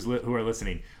folks who are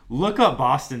listening, look up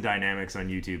Boston Dynamics on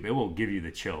YouTube. It will give you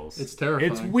the chills. It's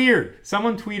terrifying. It's weird.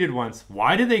 Someone tweeted once,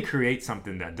 why did they create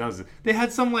something that does it? They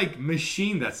had some like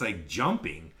machine that's like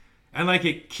jumping and like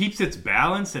it keeps its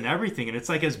balance and everything, and it's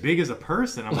like as big as a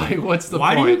person. I'm like, what's the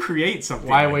why point? do you create something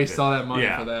Why like waste this? all that money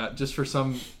Yeah. for that? Just for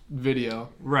some video.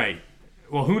 Right.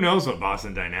 Well, who knows what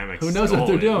Boston Dynamics Who knows what goal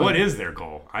they're is? doing? What is their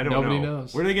goal? I don't know. Nobody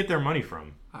knows. Where do they get their money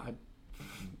from?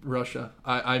 Russia.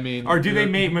 I mean, Or do they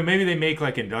make? Maybe they make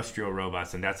like industrial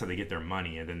robots, and that's how they get their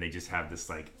money. And then they just have this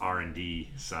like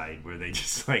R&D side where they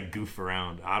just like goof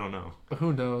around. I don't know.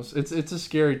 Who knows? It's a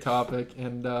scary topic,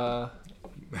 and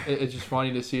it's just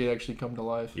funny to see it actually come to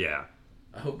life. Yeah.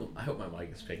 I hope my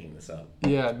mic is picking this up.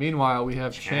 Yeah. Meanwhile, we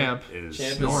have Champ. is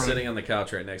Champ snoring. is sitting on the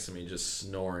couch right next to me, just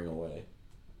snoring away.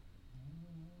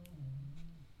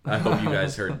 I hope you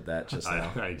guys heard that just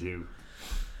now. I do.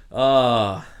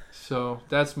 So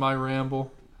that's my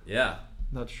ramble. Yeah.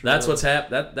 Not sure. That's what's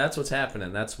That's what's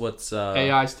happening. That's what's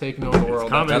AI's taking over the world.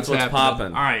 coming. That's what's happening.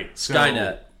 popping. All right. So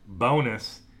Skynet.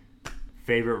 bonus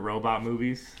favorite robot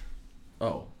movies?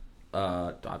 Oh,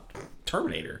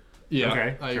 Terminator. Yeah,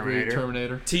 Okay, I agree.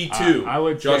 Terminator. T2. I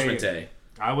would Judgment say- Day.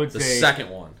 I would The say second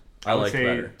one. I would like say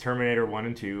better. Terminator 1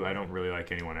 and 2. I don't really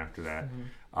like anyone after that.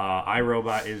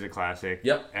 iRobot is a classic.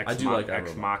 Yep, I do like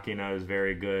Ex iRobot. Machina is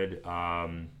very good. Boy,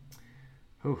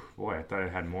 I thought I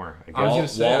had more. I was gonna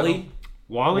say, Wall-E.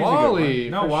 Wally's a good Wall-E,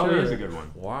 one. No, for Wall-E sure. is a good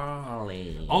one.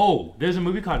 Wall-E. Oh, there's a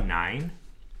movie called Nine.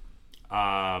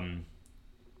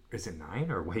 Is it Nine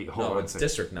or wait? Hold No, on. it's a second.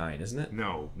 District 9, isn't it?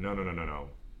 No.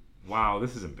 Wow,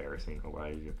 this is embarrassing. Why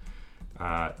did you?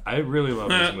 I really love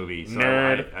this movie. So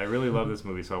I really love this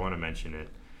movie, so I want to mention it.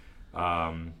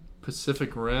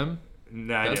 Pacific Rim.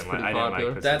 No, I That's didn't like. pretty I didn't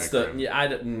popular. like That's Pacific the Rim. yeah. I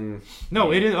didn't.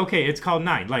 No, it is okay. It's called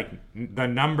Nine, like the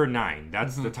number 9.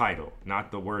 That's the title,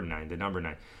 not the word 9. The number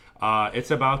 9.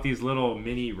 It's about these little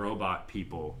mini robot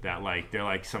people that they're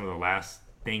like some of the last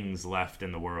things left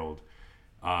in the world,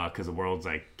 because the world's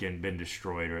like been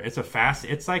destroyed. Or it's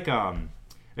like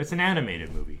it's an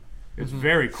animated movie. It's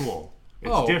very cool.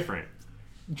 It's different.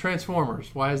 Transformers.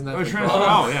 Why isn't that? Oh, the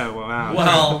oh yeah, wow.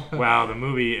 Well, Wow, the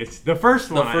movie. It's the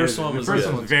first one. the first one was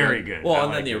good. very good. Well, I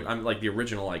and then liked it. I'm like the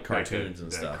original like Like cartoons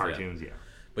and the stuff. Cartoons, yeah.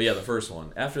 But yeah, the first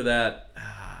one. After that,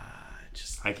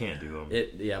 just I can't do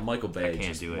them. Michael Bay can't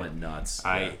just do it. went nuts.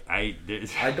 I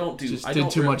don't do. Just I did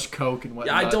don't too really- much coke and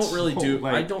whatnot. Yeah, I don't really do.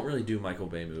 like- I don't really do Michael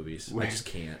Bay movies. I just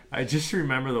can't. I just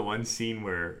remember the one scene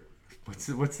where what's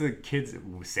the kid's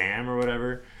Sam or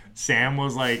whatever. Sam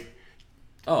was like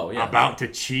Oh yeah. about to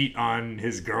cheat on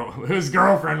his girl. His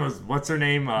girlfriend was what's her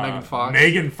name? Megan Fox.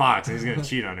 Megan Fox. And he's gonna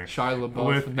cheat on her. Shia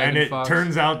LaBeouf and Megan and it Fox.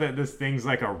 turns out that this thing's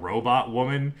like a robot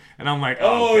woman, and I'm like,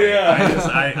 Oh, okay.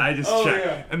 yeah. I just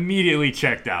Oh, immediately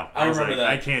checked out. I was remember like,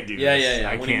 that. I can't do Yeah, this. yeah, yeah.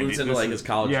 I When he can't moves do into, this like, is- his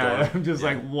college yeah, dorm. I'm just Yeah.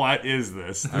 like, what is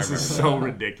this? This remember is so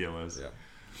ridiculous. Yeah.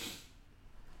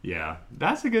 Yeah,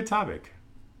 that's a good topic.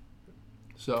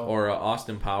 So Or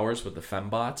Austin Powers with the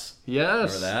fembots,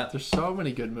 yes, remember that? there's so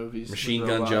many good movies. with Machine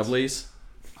Gun robots. Jubblies.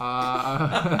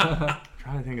 Uh,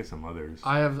 trying to think of some others.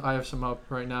 I have some up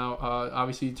right now.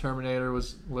 Obviously, Terminator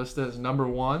was listed as number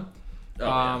 1. Oh,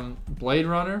 yeah. Blade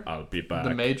Runner, I'll be back.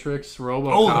 The Matrix, Oh,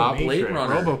 RoboCop, The Blade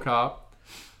Runner. RoboCop.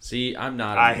 See, I'm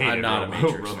not. I hate I'm not a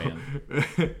Matrix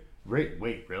man.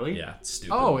 Wait, really? Yeah, it's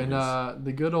stupid. Oh, and movies.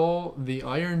 the good old The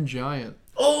Iron Giant.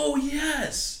 Oh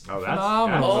yes. Oh,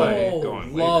 Phenomenal. like Oh,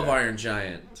 going way love back. Iron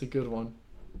Giant. It's a good one.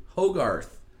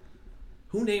 Hogarth.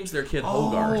 Who names their kid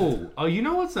Hogarth? Oh, you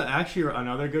know what's actually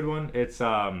another good one? It's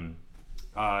made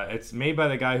by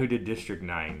the guy who did District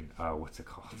 9. What's it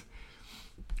called?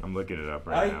 I'm looking it up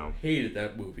right now. hated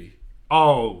that movie.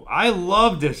 Oh, I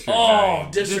love District 9.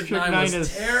 Oh, District 9 was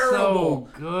is terrible.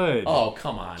 so good. Oh,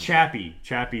 come on. Chappie's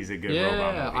a good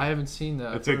robot Yeah, movie. I haven't seen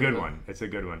that. It's a good one. It's a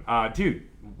good one. Dude,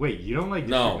 wait, you don't like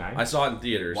District No, 9? I saw it in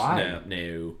theaters. Why?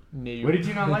 No. No. What did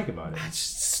you not like about it? It's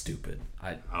just stupid.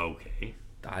 Okay.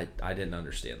 I didn't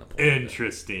understand the point. of it.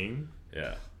 Interesting.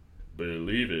 Yeah.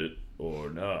 Believe it or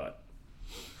not.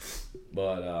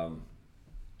 But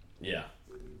yeah.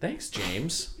 Thanks,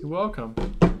 James. You're welcome.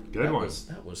 Good that one.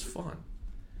 That was fun.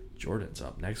 Jordan's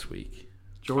up next week.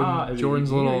 Jordan, Is it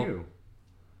Jordan's me or little. you?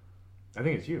 I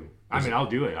think it's you. I'll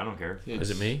do it. I don't care.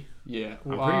 Is it me? Yeah.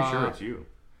 I'm pretty sure it's you.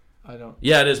 I don't.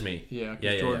 Yeah, it is me. Yeah, 'cause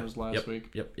Yeah, Jordan was last Yep, week.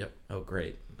 Yep. Oh,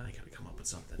 great. Now I gotta come up with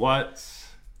something. What's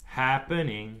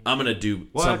happening? I'm gonna do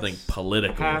What's something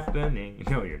political. Happening?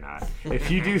 No, you're not. If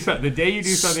you do the day you do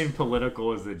something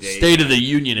political is the day. State of the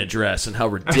Union address and how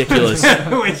ridiculous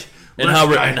Which, and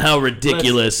how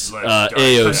ridiculous let's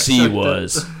AOC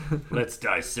was. Let's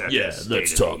dissect. Yeah, the State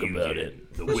let's of the talk about Union.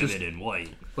 it. The women in white.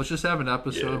 Let's just have an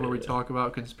episode where we talk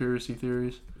about conspiracy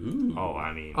theories. Ooh. Oh,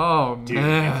 I mean, Oh dude,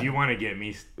 man. if you want to get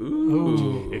me,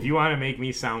 Ooh. if you want to make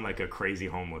me sound like a crazy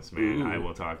homeless man, I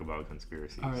will talk about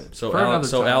conspiracies. All right. So For another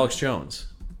time. Alex Jones.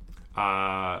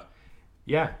 Yeah,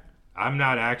 I'm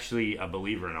not actually a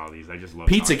believer in all these. I just love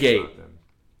Pizzagate. talking about them.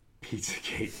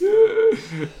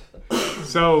 Pizzagate.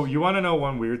 So you want to know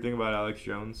one weird thing about Alex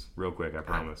Jones? Real quick, I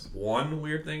promise. One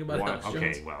weird thing about Alex Jones.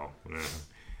 Okay, well,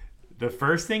 the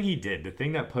first thing he did, the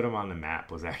thing that put him on the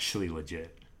map, was actually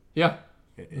legit. Yeah.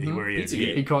 Where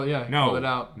Pizzagate. He called. Yeah. He No, called it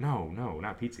out. no,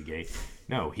 not Pizzagate.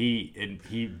 No,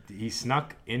 he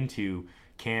snuck into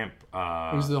camp.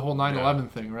 It was the whole 9/11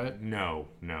 thing, right? No.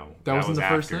 That wasn't was the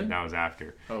first after. thing? That was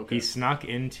after. Okay. He snuck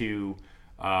into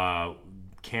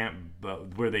camp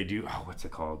where they do. Oh, what's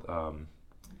it called?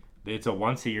 It's a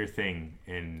once a year thing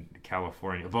in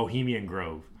California, Bohemian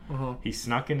Grove. Uh-huh. He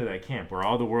snuck into that camp where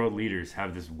all the world leaders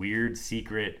have this weird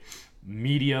secret,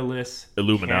 media-less,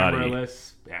 Illuminati.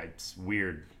 camera-less. Yeah, it's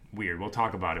weird. We'll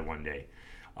talk about it one day.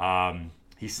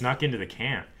 He snuck into the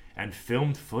camp and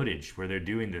filmed footage where they're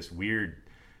doing this weird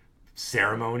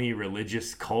ceremony,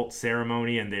 religious cult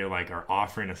ceremony, and they like are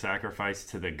offering a sacrifice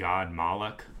to the god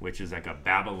Moloch, which is like a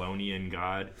Babylonian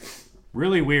god.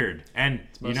 Really weird. And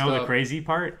you know the crazy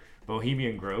part?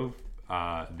 Bohemian Grove,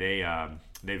 they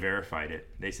verified it.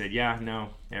 They said, yeah, no,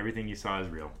 everything you saw is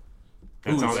real.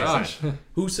 That's all they said.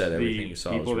 Who said everything you saw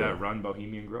was real? People that run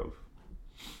Bohemian Grove.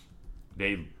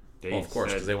 They well, of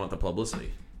course, because they want the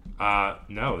publicity. No,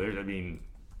 I mean,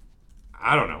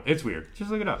 I don't know. It's weird.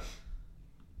 Just look it up.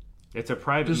 It's a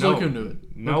private. Just look into it.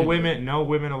 No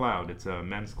women allowed. It's a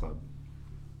men's club.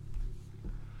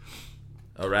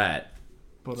 All right.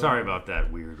 But, sorry about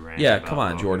that weird rant. Yeah, come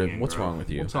on, Jordan. What's wrong with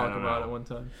you? We'll talk about it one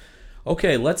time.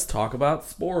 Okay, let's talk about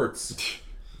sports.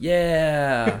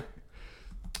 Yeah.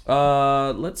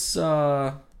 Let's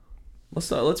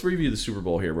review the Super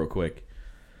Bowl here real quick.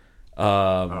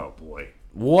 Oh boy.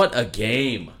 What a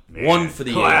game. Man, one for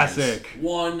the classic. ages.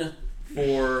 One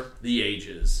for the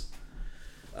ages.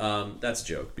 That's a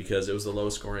joke because it was the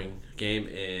lowest scoring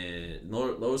Super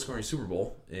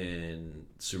Bowl in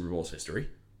Super Bowl's history.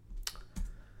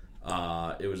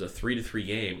 It was a 3-3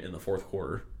 game in the fourth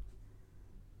quarter.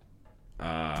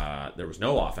 There was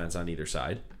no offense on either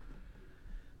side.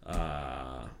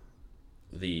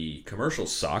 The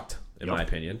commercials sucked, in my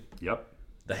opinion. Yep.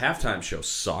 The halftime show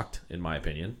sucked, in my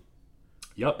opinion.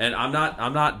 Yep. And I'm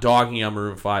not dogging on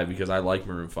Maroon 5 because I like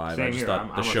Maroon 5. Same I just here.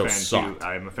 thought the show sucked.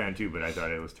 I'm a fan too, but I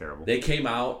thought it was terrible. They came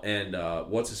out and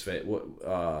what's his face?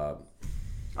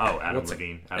 Adam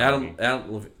Levine.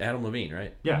 Adam Levine,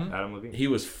 right? Yeah, mm-hmm. Adam Levine. He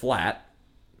was flat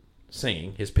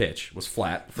singing. His pitch was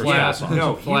flat.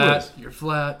 You're flat.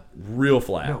 Real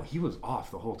flat. No, he was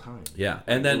off the whole time. Yeah,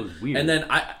 and then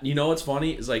you know what's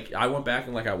funny is like I went back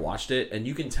and like I watched it and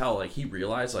you can tell like he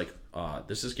realized like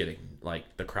this is getting like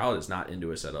the crowd is not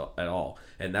into us at all,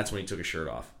 and that's when he took his shirt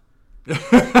off.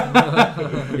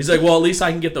 He's like, well, at least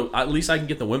I can get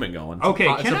the women going. Okay,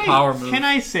 it's a power move. Can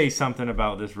I say something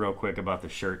about this real quick about the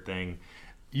shirt thing?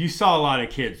 You saw a lot of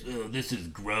kids, oh, this is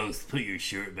gross, put your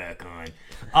shirt back on.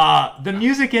 The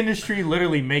music industry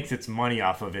literally makes its money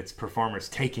off of its performers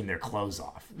taking their clothes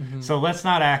off. Mm-hmm. So let's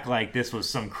not act like this was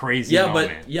some crazy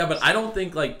moment. But I don't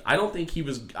think he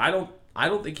was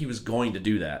going to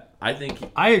do that.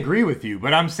 I agree with you,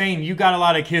 but I'm saying you got a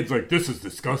lot of kids like, this is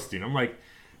disgusting. I'm like,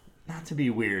 not to be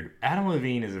weird, Adam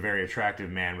Levine is a very attractive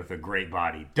man with a great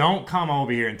body. Don't come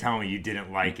over here and tell me you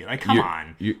didn't like it. Like, come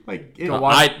on.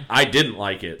 I didn't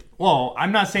like it. Well,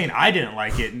 I'm not saying I didn't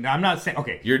like it. I'm not saying...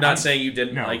 Okay. You're not saying you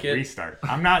didn't like it? No, restart.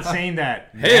 I'm not saying that...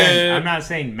 I'm not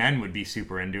saying men would be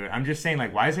super into it. I'm just saying,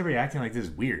 like, why is everybody acting like this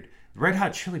is weird? Red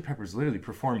Hot Chili Peppers literally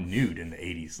performed nude in the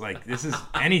 80s. Like, this is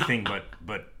anything but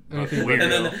weird.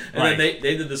 And then they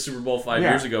did the Super Bowl 5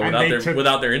 years ago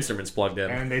without their instruments plugged in.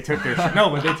 And they took their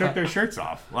they took their shirts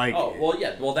off. Like, oh well,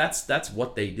 yeah, well that's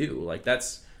what they do. Like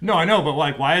that's no, I know, but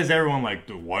like, why is everyone like,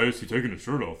 why is he taking his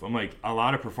shirt off? I'm like, a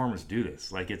lot of performers do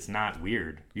this. Like, it's not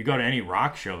weird. You go to any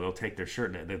rock show, they'll take their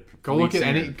shirt. Go look at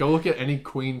any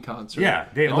Queen concert. Yeah,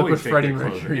 they always take Freddie their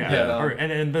clothes. Mercury. Yeah,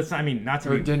 and that's not to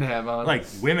be didn't have on. Like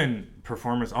women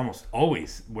performers almost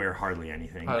always wear hardly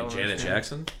anything. Like Janet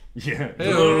Jackson. Yeah.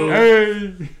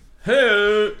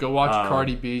 Hey. Go watch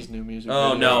Cardi B's new music.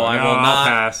 Oh video. No, I will not.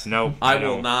 Pass. Nope. I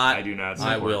will not. I do not.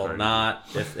 I will not.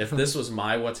 If this was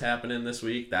my what's happening this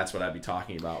week, that's what I'd be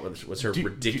talking about. Was her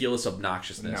ridiculous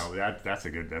obnoxiousness? No, that's a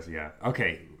good.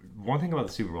 Okay. One thing about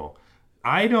the Super Bowl,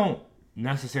 I don't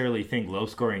necessarily think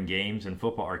low-scoring games in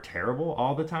football are terrible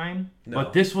all the time,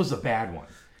 but this was a bad one.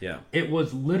 Yeah. It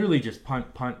was literally just punt.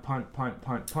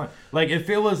 Like if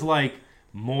it was like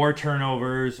more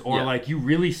turnovers or like you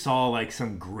really saw like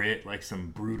some grit, like some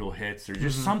brutal hits or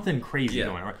just something crazy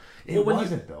going on. It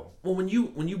wasn't though. Well, when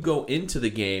you go into the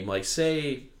game, like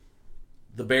say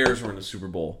the Bears were in the Super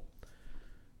Bowl,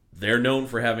 they're known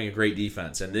for having a great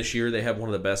defense, and this year they have one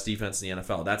of the best defenses in the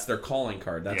NFL. That's their calling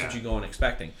card. That's what you go in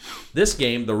expecting. This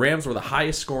game, the Rams were the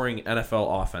highest scoring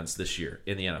NFL offense this year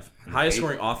in the NFL. Highest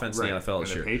scoring offense in the NFL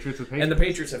this year. And the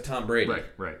Patriots have Tom Brady.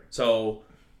 Right. So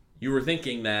you were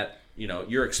thinking that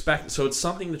you're expecting. So it's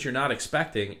something that you're not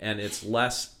expecting, and it's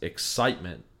less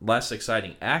excitement, less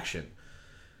exciting action.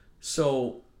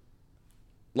 So,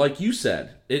 like you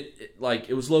said, it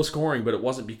was low scoring, but it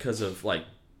wasn't because of like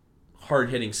hard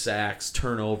hitting sacks,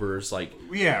 turnovers. Like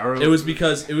it was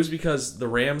because the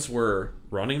Rams were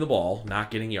running the ball, not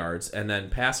getting yards, and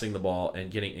then passing the ball and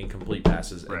getting incomplete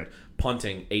passes and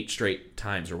punting 8 straight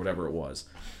times or whatever it was,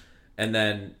 and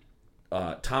then.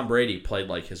 Tom Brady played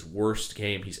like his worst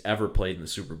game he's ever played in the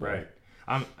Super Bowl. Right.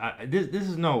 This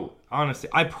is no, honestly,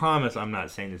 I promise I'm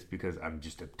not saying this because I'm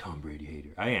just a Tom Brady hater.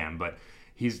 I am, but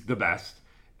he's the best.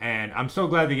 And I'm so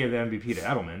glad they gave the MVP to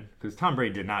Edelman because Tom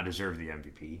Brady did not deserve the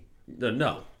MVP.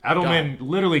 No. Edelman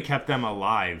literally kept them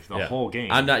alive the whole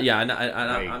game. I'm not. Yeah, I'm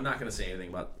not going to say anything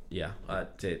about. Yeah, I'm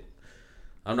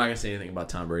not going to say anything about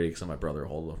Tom Brady because my brother will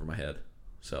hold it over my head.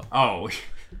 So. Oh.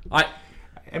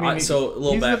 I mean, so a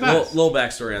little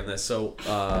backstory on this. So,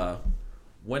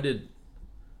 what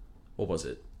was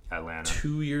it? Atlanta.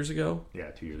 2 years ago.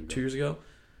 Yeah, 2 years ago. 2 years ago,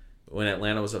 when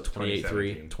Atlanta was up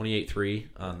 28-3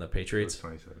 on the Patriots.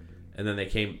 2017. And then they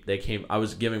came. I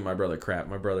was giving my brother crap.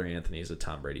 My brother Anthony is a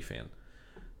Tom Brady fan.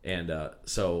 And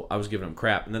so I was giving him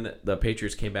crap. And then the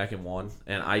Patriots came back and won.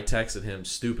 And I texted him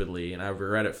stupidly, and I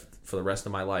regret it for the rest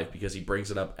of my life because he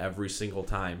brings it up every single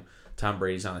time Tom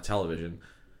Brady's on a television,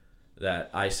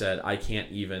 that I said I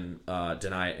can't even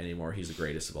deny it anymore. He's the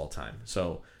greatest of all time.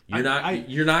 So you're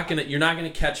not gonna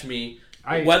catch me.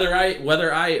 Whether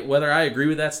I agree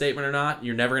with that statement or not,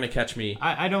 you're never gonna catch me.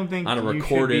 I don't think on a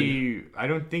recorded. I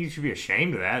don't think you should be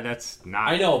ashamed of that. That's not.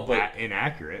 I know, but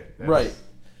inaccurate. Right.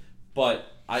 But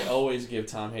I always give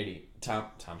Tom Brady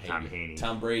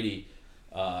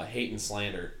hate and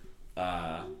slander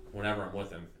whenever I'm with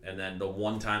him. And then the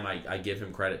one time I give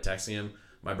him credit texting him,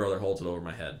 my brother holds it over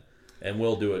my head. And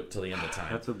we'll do it till the end of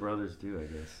time. That's what brothers do, I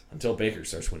guess. Until Baker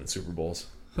starts winning Super Bowls.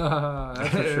 That's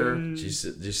for sure. Did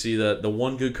you see the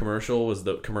one good commercial was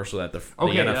the commercial that the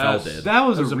NFL did? That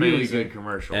was a really good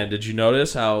commercial. And did you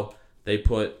notice how they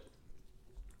put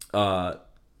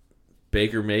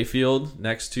Baker Mayfield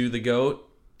next to the GOAT?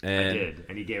 And I did.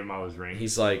 And he gave him all his rings.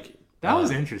 He's like... That was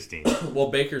interesting.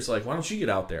 Well, Baker's like, why don't you get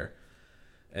out there?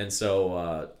 And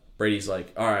so Brady's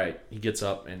like, all right. He gets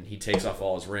up and he takes off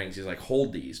all his rings. He's like,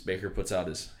 hold these. Baker puts out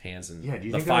his hands and do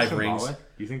you the think 5 that was rings.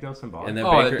 symbolic? Do you think that was symbolic? And then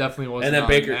Baker, it definitely was. And then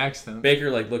Baker, an accident.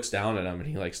 Baker like looks down at him and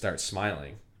he like starts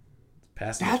smiling.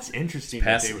 That's interesting.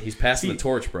 He's passing the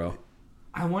torch, bro.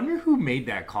 I wonder who made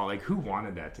that call. Like, who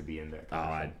wanted that to be in there?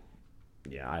 I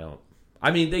don't. I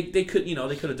mean, they could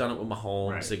they could have done it with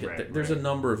Mahomes. There's a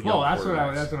number of young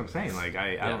quarterbacks. That's what I'm saying. Like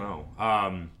I don't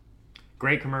know.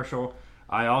 Great commercial.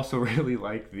 I also really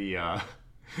like the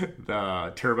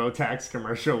TurboTax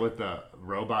commercial with the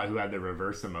robot who had the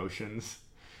reverse emotions.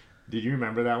 Did you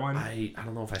remember that one? I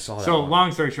don't know if I saw that. So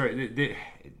long story short, the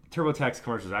TurboTax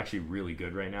commercial is actually really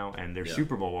good right now, and their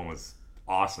Super Bowl one was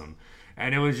awesome.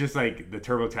 And it was just like the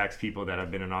TurboTax people that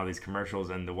have been in all these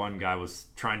commercials, and the one guy was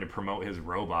trying to promote his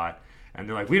robot. And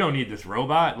they're like, we don't need this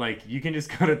robot. Like, you can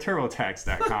just go to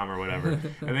TurboTax.com or whatever.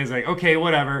 And then he's like, okay,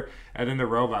 whatever. And then the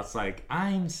robot's like,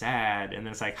 I'm sad. And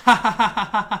then it's like, ha ha ha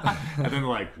ha ha. And then they're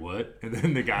like, what? And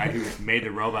then the guy who made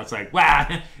the robot's like, wow,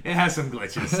 it has some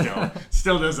glitches still.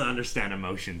 Still doesn't understand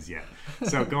emotions yet.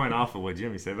 So going off of what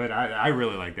Jimmy said, but I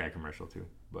really like that commercial too.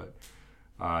 But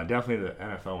definitely the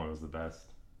NFL one was the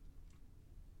best.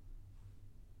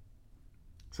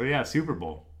 So yeah, Super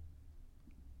Bowl.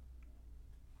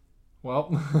 Well,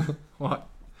 what?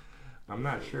 I'm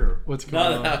not sure. What's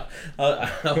going on?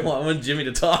 I want Jimmy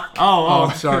to talk.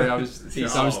 Oh, sorry. I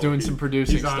was doing some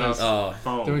producing stuff.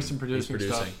 Doing some producing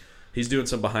stuff. He's doing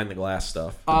some behind the glass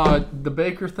stuff. The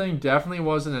Baker thing definitely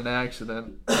wasn't an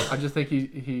accident. I just think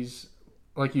he's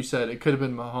like you said. It could have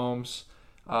been Mahomes.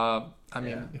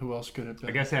 Who else could have been?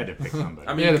 I guess I had to pick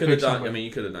somebody. You could have done. You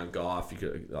could have done Goff. You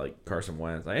could like Carson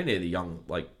Wentz. Like any of the young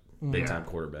big time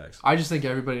quarterbacks. I just think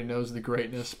everybody knows the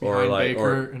greatness behind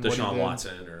Baker and Deshaun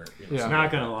Watson. I'm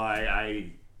not gonna lie,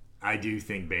 I do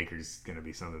think Baker's gonna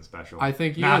be something special. I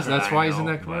think he is. That's why he's in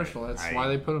that commercial. That's why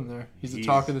they put him there. He's the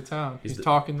talk of the town. He's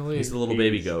talking the league. He's the little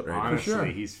baby goat, right? Honestly, for sure.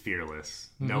 He's fearless.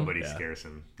 Nobody scares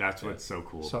him. That's what's so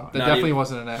cool. So that definitely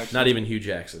wasn't an accident. Not even Hugh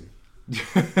Jackson.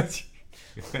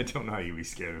 I don't know how you'd be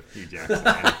scared of Hugh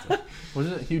Jackson.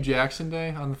 Wasn't it Hugh Jackson Day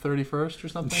on the 31st or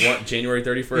something? What, January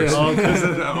 31st? Yeah. Oh, because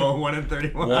of 1 in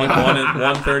 31.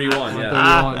 131,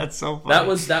 yeah. That's so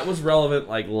funny. That was relevant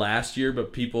like last year,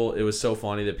 but it was so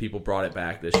funny that people brought it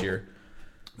back this year.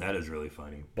 That is really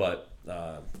funny. But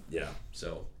yeah,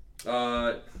 so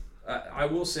I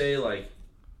will say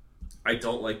I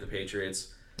don't like the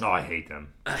Patriots. Oh, I hate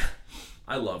them.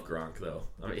 I love Gronk though.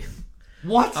 I mean,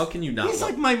 what? How can you not?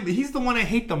 He's the one I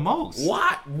hate the most.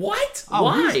 What? What? Oh,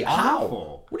 why? He's How?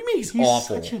 awful. What do you mean he's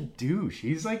awful? He's such a douche.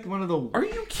 He's like one of the. Are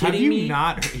you kidding me?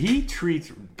 He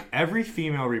treats every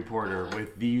female reporter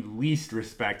with the least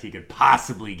respect he could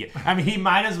possibly get. I mean, he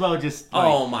might as well just.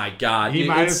 Oh my God! He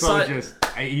might as well just.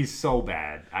 He's so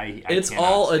bad. It's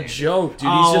all a joke, dude.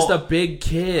 He's just a big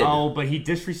kid. Oh, but he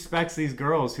disrespects these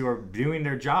girls who are doing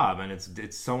their job, and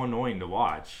it's so annoying to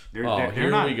watch. They're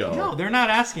not, we go. No, they're not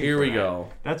asking. Here for we that. go.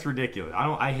 That's ridiculous.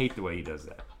 I hate the way he does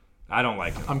that. I don't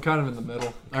like him. I'm kind of in the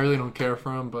middle. I really don't care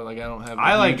for him, but I don't have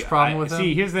a huge problem with him.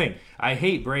 See, here's the thing. I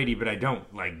hate Brady, but I don't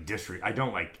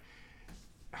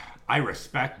I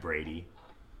respect Brady.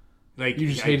 Like You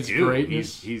just I hate his do.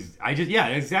 greatness?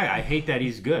 Exactly. I hate that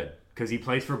he's good because he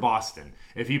plays for Boston.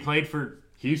 If he played for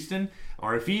Houston,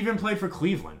 or if he even played for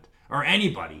Cleveland or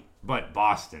anybody but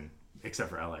Boston, except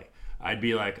for LA, I'd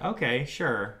be like, okay,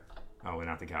 sure. Oh, we're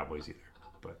not the Cowboys either,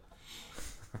 but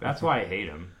that's why I hate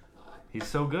him. He's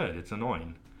so good. It's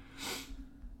annoying.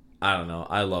 I don't know.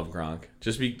 I love Gronk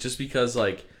just because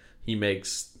like he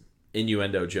makes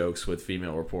innuendo jokes with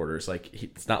female reporters. Like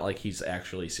it's not like he's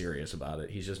actually serious about it.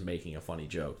 He's just making a funny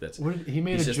joke. He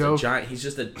made he's a just joke. a giant.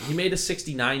 He made a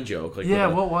 69 joke. Like Yeah,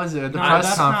 with a- what was it? At the No,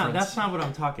 press conference. That's not what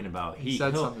I'm talking about. He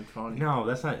said he'll- something funny. No,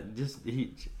 that's not. Just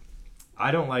he.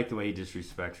 I don't like the way he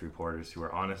disrespects reporters who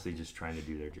are honestly just trying to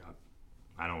do their job.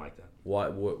 I don't like that.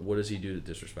 What does he do to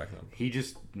disrespect them? He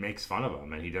just makes fun of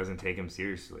them and he doesn't take them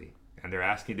seriously. And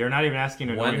they're not even asking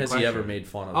a When has he question. ever made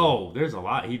fun of them? Oh, there's a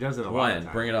lot. He does it a lot. When? Of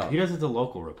times. Bring it up. He does it to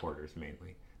local reporters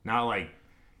mainly. Not like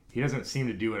he doesn't seem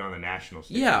to do it on the national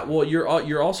stage. Yeah, well,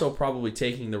 you're also probably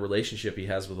taking the relationship he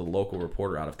has with a local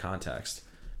reporter out of context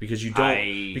because you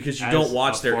don't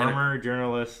watch their former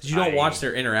journalist. you don't watch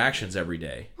their interactions every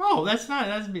day. Oh,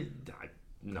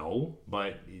 no,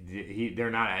 but they're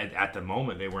not at the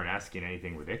moment. They weren't asking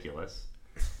anything ridiculous.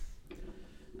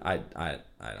 I don't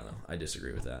know. I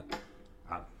disagree with that.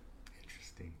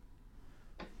 Interesting.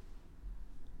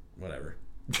 Whatever.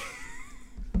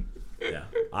 Yeah,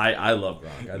 I love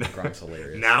Gronk. I think Gronk's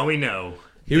hilarious. Now we know.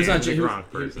 He was on Dan's a Jimmy.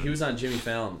 Gronk person. He was on Jimmy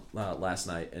Fallon last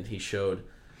night, and he showed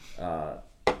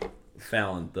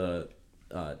Fallon the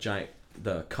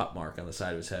cut mark on the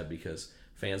side of his head because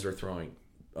fans were throwing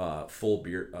full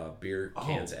beer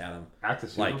cans at him At the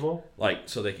Super Bowl? like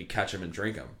so they could catch him and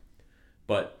drink him.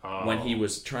 But when he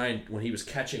was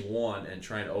catching one and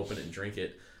trying to open it and drink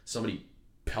it, somebody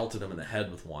pelted him in the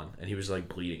head with one, and he was like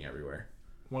bleeding everywhere.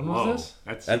 When was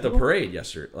this? At the parade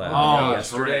yesterday.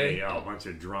 Yesterday. Oh, a bunch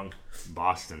of drunk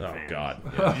Boston fans. God.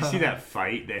 Did you see that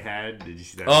fight they had? Did you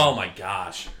see that? Oh my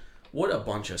gosh, what a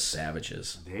bunch of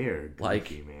savages! They are goofy,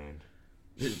 Like- man.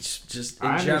 It's just in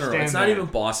I general. understand It's not that. even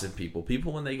Boston people.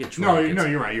 People when they get drunk. No,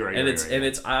 it's- you're right. You're right. And you're it's right, and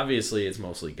it's obviously it's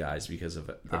mostly guys because of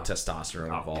the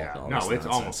testosterone Oh, involved. yeah. And all No, this it's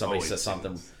nonsense. almost somebody always says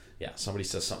something. dudes. Yeah, somebody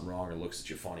says something wrong or looks at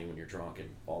you funny when you're drunk, and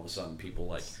all of a sudden people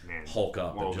like Man. hulk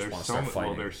up and just there's want to start fighting.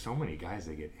 Well, there's so many guys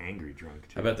that get angry drunk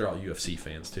too. I bet they're all UFC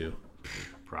fans too.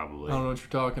 Probably. I don't know what you're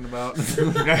talking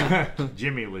about.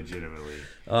 Jimmy legitimately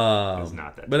is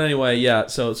not that. But anyway, yeah.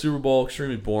 So Super Bowl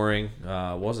extremely boring.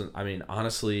 Wasn't. I mean,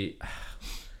 honestly,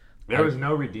 There was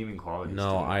no redeeming qualities.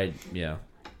 no. to it.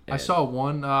 I saw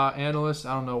one analyst,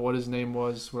 I don't know what his name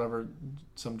was, whatever,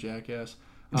 some jackass,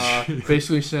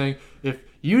 basically saying, if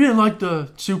you didn't like the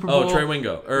Super Bowl... Oh, Trey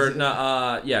Wingo.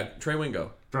 Trey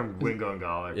Wingo. From Wingo and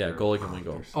Golic. Yeah, Golic and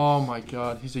Wingo. Oh my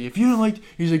God! He's like, if you didn't like,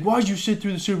 he's like, why'd you sit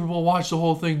through the Super Bowl, watch the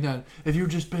whole thing then? If you were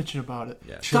just bitching about it,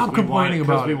 Yeah. stop complaining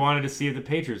about we it. wanted to see if the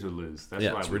Patriots would lose. That's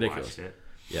Yeah, why it's we ridiculous. watched it.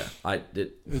 Yeah, I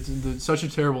did. It's such a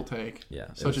terrible take. Yeah,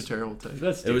 Such a terrible take.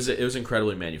 It was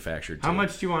incredibly manufactured. Too. How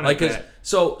much do you want to like bet?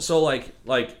 so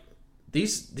like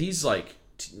these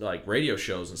like radio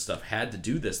shows and stuff had to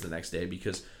do this the next day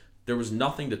because there was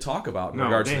nothing to talk about in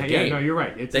regards to the game. Yeah, no, you're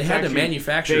right. They had to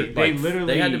manufacture. They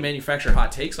literally. they had to manufacture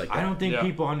hot takes like that. I don't think Yeah.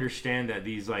 people understand that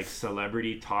these like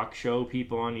celebrity talk show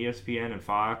people on ESPN and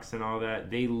Fox and all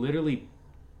that. They literally.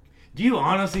 Do you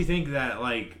honestly think that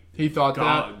like He thought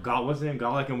that. what's his name?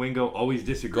 Golic and Wingo always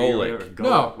disagree. Golic. Or whatever. No,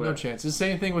 Golic, no chance. It's the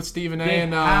same thing with Stephen A. They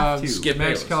and have to. Skip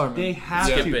Max Bayless. Kellerman. They have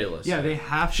Skip to. Bayless. Yeah, they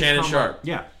have to. Shannon come Sharp. Up,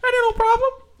 yeah. I no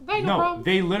problem. No,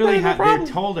 they literally they're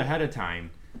told ahead of time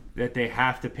that they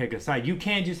have to pick a side. You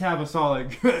can't just have us all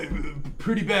like,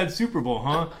 pretty bad Super Bowl,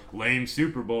 huh? Lame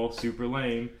Super Bowl, super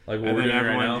lame. Like what and we're then doing right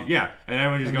everyone, now? Yeah, and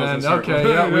everyone just And goes then, in circles. okay,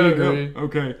 yeah, we agree.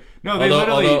 Okay. No,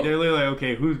 Although- they're literally like,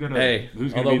 okay, who's gonna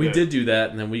Although be we the- did do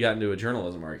that, and then we got into a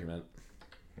journalism argument.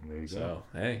 There you go. So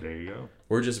hey, There you go.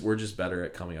 we're just better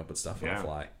at coming up with stuff on Yeah. the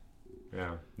fly.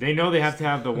 Yeah. They know they have to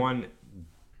have the one.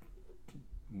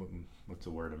 What's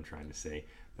the word I'm trying to say?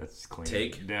 That's clean.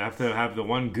 Take? They have to have the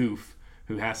one goof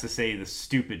who has to say the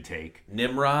stupid take.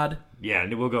 Nimrod. Yeah,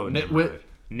 we'll go with Nitwit.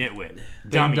 Nitwit. Ding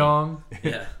Dummy. dong.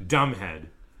 Yeah. Dumbhead.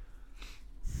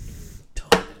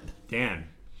 Dan,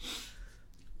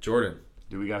 Jordan.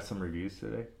 do we got some reviews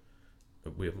today?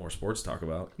 We have more sports to talk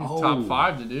about, Top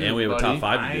 5 to do. and we have buddy. a top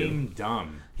 5 to do. I'm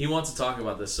dumb. He wants to talk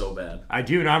about this so bad. I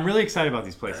do, and I'm really excited about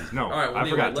these places. No, All right, well, I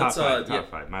forgot. anyway, Top let's, five.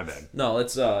 Top five. My bad. No,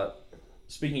 let's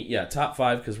top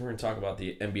 5 because we're going to talk about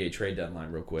the NBA trade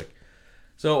deadline real quick.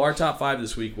 So our top 5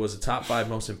 this week was the top 5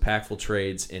 most impactful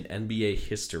trades in NBA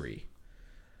history.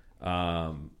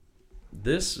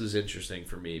 This was interesting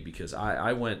for me because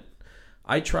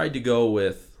I tried to go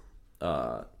with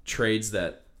trades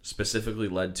that specifically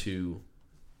led to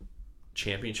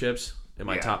championships in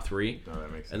my Yeah. top 3. No,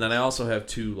 that makes sense. And then I also have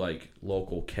 2 like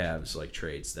local Cavs like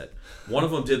trades that one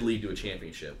of them did lead to a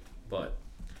championship,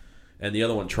 and the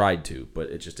other one tried to, but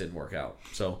it just didn't work out.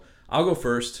 So I'll go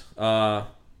first.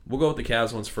 We'll go with the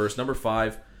Cavs ones first. Number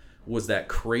 5 was that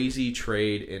crazy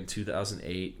trade in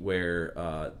 2008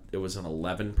 where it was an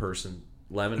 11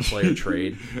 player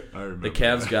trade. I remember. The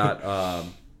Cavs got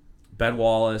Ben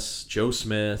Wallace, Joe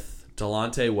Smith,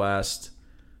 Delonte West,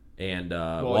 and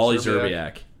Wally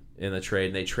Zerbiak in the trade.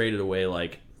 And they traded away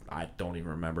like I don't even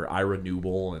remember Ira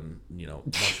Newble and a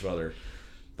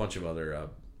bunch of other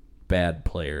bad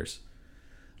players.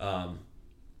 That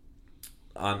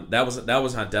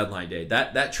was on deadline day.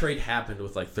 That trade happened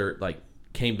with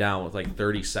came down with like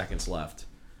 30 seconds left.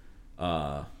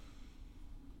 30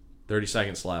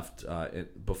 seconds left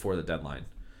before the deadline.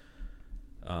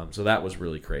 So that was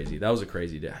really crazy. That was a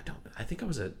crazy day. I think I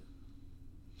was It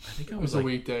was a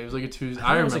weekday. It was like a Tuesday.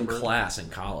 I was remember. in class in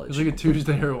It college. was like a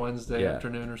Tuesday or Wednesday Yeah.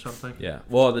 afternoon or something. Yeah.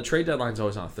 Well, the trade deadline's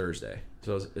always on a Thursday,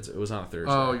 so it was on a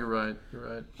Thursday. Oh, you're right.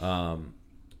 You're right.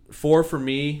 4 for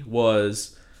me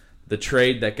was the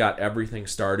trade that got everything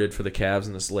started for the Cavs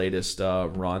in this latest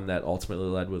run that ultimately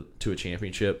led to a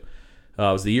championship. It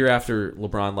was the year after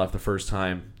LeBron left the first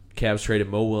time. Cavs traded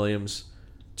Mo Williams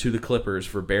to the Clippers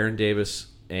for Baron Davis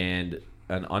and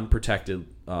an unprotected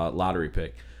lottery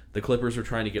pick. The Clippers were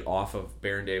trying to get off of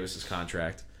Baron Davis's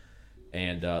contract,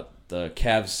 and the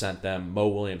Cavs sent them Mo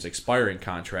Williams' expiring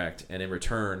contract, and in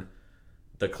return,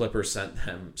 the Clippers sent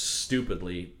them,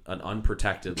 stupidly, an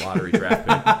unprotected lottery draft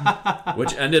pick,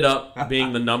 which ended up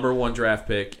being the number 1 draft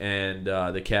pick, and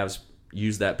the Cavs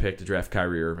used that pick to draft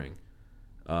Kyrie Irving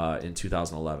in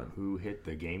 2011. Who hit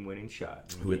the game-winning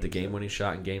shot? Who hit the game-winning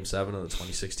shot in Game 7 of the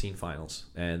 2016 Finals.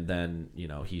 And then,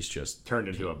 he's just... Turned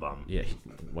into a bum. Yeah,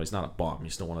 he's not a bum.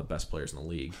 He's still one of the best players in the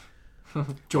league.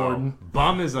 Jordan.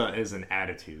 Bum is an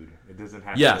attitude. It doesn't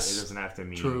have Yes. to, it doesn't have to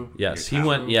mean True. Yes, your he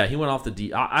talent. went off the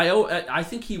deep. I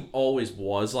think he always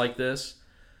was like this,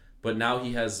 but now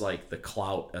he has like the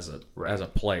clout as a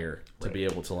player to be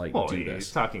able to Well, do he's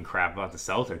this. talking crap about the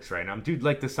Celtics right now. Dude,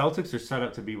 like the Celtics are set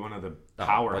up to be one of the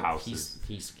powerhouses.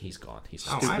 He's gone. He's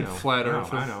Oh, not. I Stupid know. flat I know,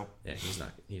 earther. I know. Yeah,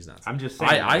 he's not. I'm just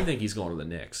saying. I think he's going to the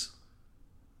Knicks.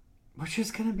 Which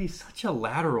is going to be such a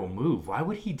lateral move. Why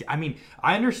would he? I mean,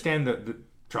 I understand that.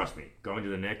 Trust me, going to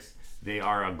the Knicks, they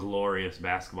are a glorious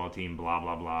basketball team. Blah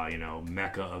blah blah.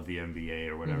 Mecca of the NBA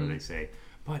or whatever they say.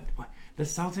 But the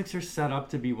Celtics are set up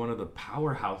to be one of the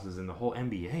powerhouses in the whole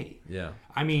NBA. Yeah.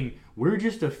 I mean, we're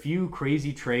just a few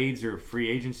crazy trades or free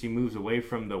agency moves away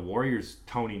from the Warriors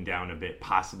toning down a bit,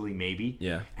 possibly, maybe.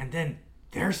 Yeah. And then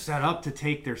they're set up to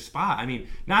take their spot. I mean,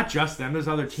 not just them. There's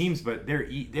other teams, but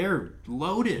they're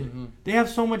loaded. They have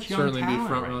so much young Certainly be talent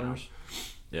front right now. runners.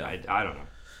 Yeah. I don't know.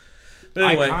 But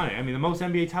anyway, Iconic. I mean, the most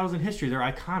NBA titles in history. They're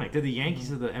iconic. They're the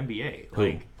Yankees of the NBA. Who?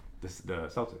 Like the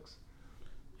Celtics.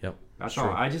 Yep. That's true.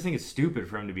 all. I just think it's stupid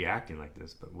for him to be acting like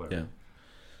this. But whatever.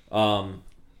 Yeah.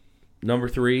 Number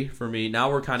 3 for me. Now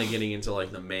we're kind of getting into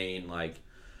like the main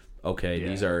okay,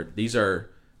 Yeah. these are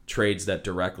trades that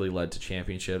directly led to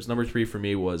championships. Number 3 for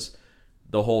me was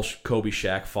the whole Kobe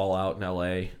Shaq fallout in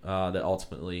LA that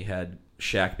ultimately had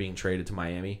Shaq being traded to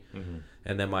Miami,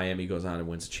 and then Miami goes on and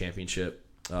wins a championship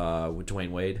with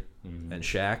Dwayne Wade and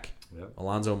Shaq, Yep.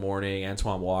 Alonzo Mourning,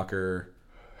 Antoine Walker,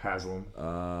 Haslam.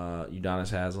 Udonis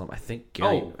Haslem. I think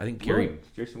Gary. Williams.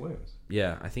 Jason Williams.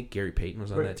 Yeah, I think Gary Payton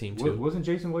was on that team too. Wasn't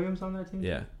Jason Williams on that team?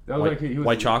 Yeah. That was he was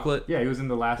White chocolate. Yeah, he was in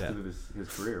the last Yeah. of his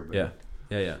career. But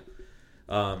Yeah.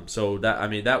 So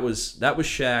that was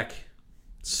Shaq.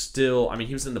 Still, I mean,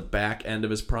 he was in the back end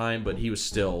of his prime, but he was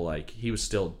still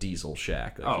Diesel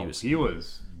Shaq. he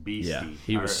was beastie. Yeah,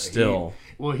 he was still.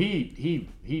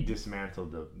 He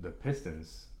dismantled the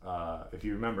Pistons. If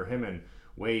you remember, him and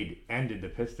Wade ended the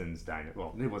Pistons dynasty.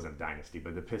 Well, it wasn't dynasty,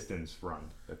 but the Pistons run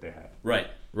that they had. Right.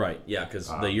 Yeah, because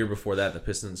the year before that, the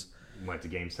Pistons Went to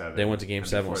Game 7. they went to Game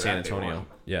 7 with before San that, they Antonio. won.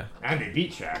 Yeah. And they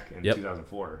beat Shaq in Yep.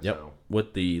 2004. Yep. So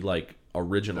With the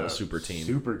original the super team.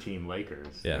 Super team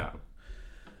Lakers. Yeah.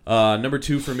 Number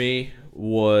 2 for me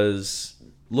was,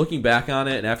 looking back on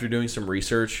it and after doing some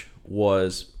research,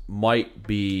 might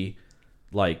be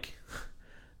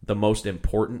the most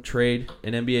important trade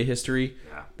in NBA history.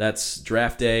 Yeah. That's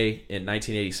draft day in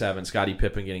 1987. Scottie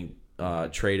Pippen getting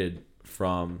traded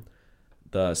from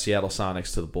the Seattle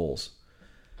Sonics to the Bulls.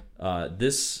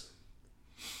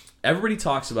 Everybody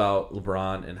talks about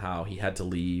LeBron and how he had to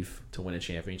leave to win a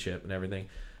championship and everything.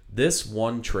 This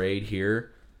one trade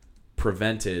here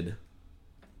prevented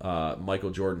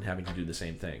Michael Jordan having to do the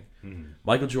same thing.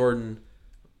 Michael Jordan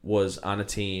was on a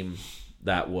team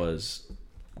that was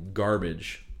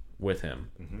garbage with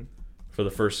him for for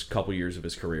the first couple years of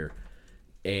his career.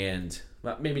 And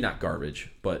well, maybe not garbage,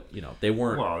 but they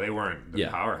weren't. Well, they weren't the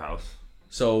powerhouse.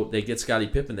 So they get Scottie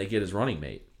Pippen, they get his running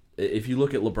mate. If you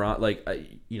look at LeBron,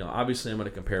 obviously I'm going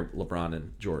to compare LeBron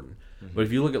and Jordan. Mm-hmm. But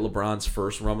if you look at LeBron's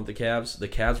first run with the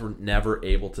Cavs were never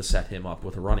able to set him up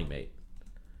with a running mate.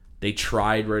 They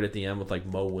tried right at the end with like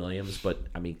Mo Williams, but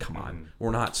I mean, come on,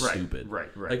 we're not stupid.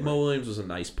 Right. Mo Williams was a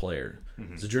nice player.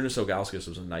 Mm-hmm. Zydrunas Ilgauskas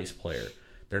was a nice player.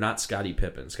 They're not Scottie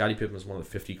Pippen. Scottie Pippen was one of the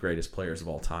 50 greatest players of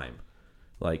all time.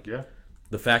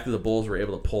 The fact that the Bulls were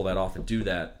able to pull that off and do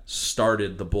that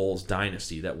started the Bulls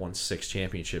dynasty that won 6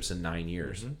 championships in 9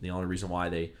 years. Mm-hmm. The only reason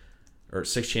why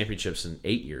 6 championships in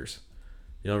 8 years.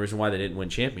 The only reason why they didn't win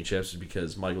championships is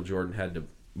because Michael Jordan had to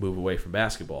move away from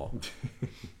basketball.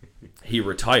 He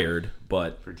retired,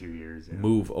 but for 2 years,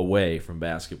 move away from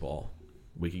basketball.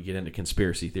 We could get into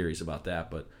conspiracy theories about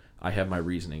that, but I have my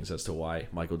reasonings as to why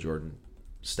Michael Jordan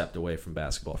stepped away from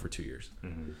basketball for 2 years.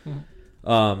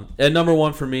 Mm-hmm. And number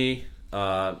 1 for me,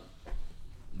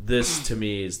 this to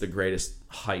me is the greatest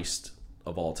heist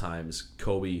of all time. Is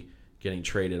Kobe getting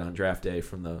traded on draft day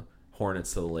from the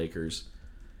Hornets to the Lakers.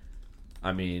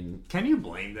 I mean, can you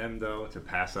blame them though to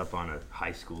pass up on a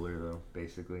high schooler though?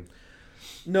 Basically,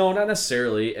 no, not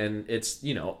necessarily. And it's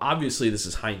obviously this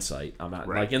is hindsight. I'm not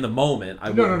like in the moment. I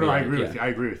agree with you. I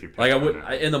agree with you. Like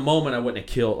in the moment, I wouldn't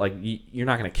have killed. Like you're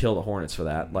not going to kill the Hornets for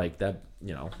that. Like that,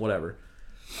 whatever.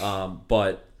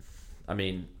 But I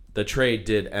mean, the trade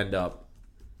did end up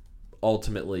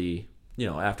ultimately,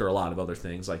 after a lot of other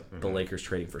things, like the Lakers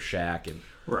trading for Shaq and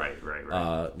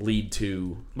right. Lead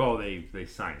to. Well, they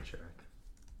signed Shaq.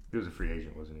 He was a free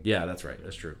agent, wasn't he? Yeah, that's right.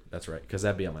 That's true. That's right. Because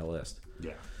that'd be on my list.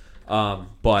 Yeah.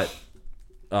 But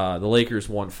the Lakers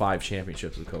won 5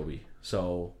 championships with Kobe,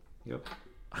 so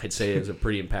I'd say it was a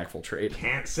pretty impactful trade.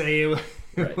 Can't say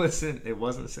it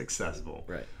wasn't successful.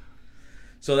 Right.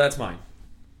 So that's mine.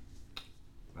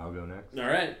 I'll go next. All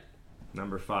right.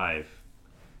 Number 5,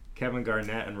 Kevin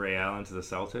Garnett and Ray Allen to the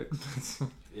Celtics.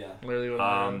 Yeah.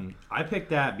 Literally. I picked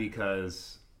that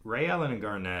because Ray Allen and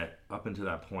Garnett, up until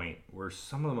that point, were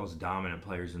some of the most dominant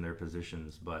players in their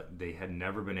positions, but they had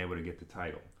never been able to get the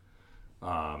title.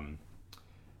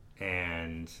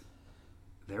 And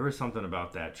there was something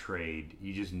about that trade.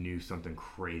 You just knew something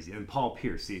crazy. And Paul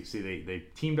Pierce, they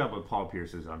teamed up with Paul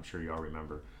Pierce, as I'm sure y'all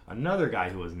remember, another guy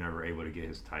who was never able to get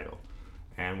his title.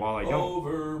 And while I don't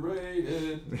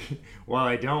overrated, while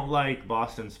I don't like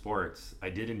Boston sports, I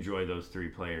did enjoy those 3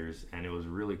 players, and it was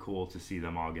really cool to see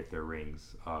them all get their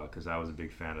rings because I was a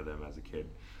big fan of them as a kid.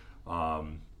 I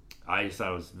just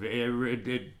thought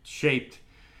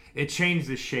it changed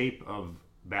the shape of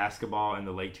basketball in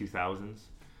the late 2000s.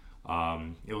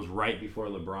 It was right before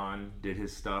LeBron did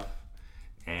his stuff,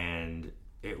 and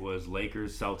it was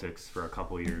Lakers Celtics for a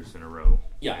couple years in a row.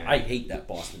 Yeah, and I hate that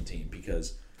Boston team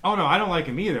because. Oh no, I don't like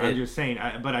him either. I'm just saying,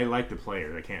 but I like the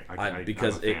player.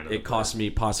 Because it cost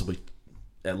me possibly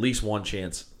at least one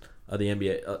chance of the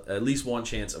NBA, at least one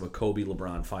chance of a Kobe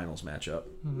LeBron finals matchup.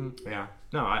 Mm-hmm. Yeah,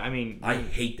 no, I mean, I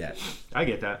hate that. I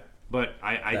get that, but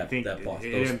I think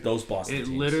those Boston it teams.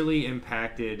 literally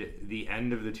impacted the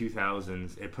end of the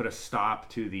 2000s. It put a stop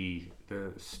to the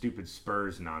stupid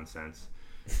Spurs nonsense.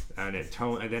 And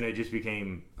then it just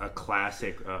became a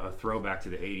classic, a throwback to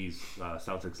the 80s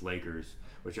Celtics Lakers,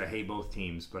 which I hate both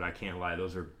teams, but I can't lie,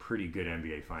 those are pretty good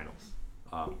NBA finals.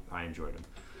 I enjoyed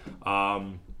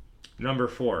them. Number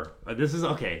 4, this is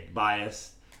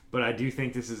bias, but I do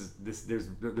think there's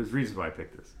reasons why I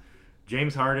picked this.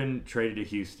 James Harden traded to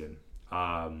Houston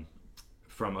from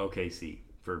OKC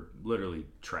for literally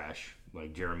trash,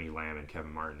 like Jeremy Lamb and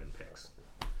Kevin Martin and picks.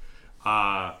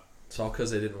 It's all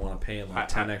because they didn't want to pay him like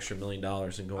 $10 extra million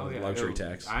and go on luxury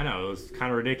tax. I know, it was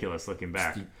kind of ridiculous looking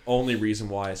back. The only reason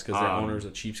why is because their owner's a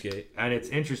cheapskate. And it's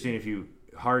interesting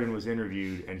Harden was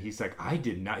interviewed and he's like,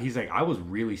 I was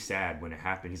really sad when it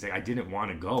happened. He's like, I didn't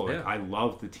want to go. Like, I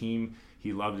loved the team.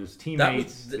 He loved his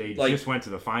teammates. They just went to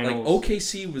the finals. Like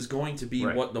OKC was going to be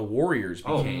what the Warriors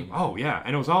became. Oh yeah,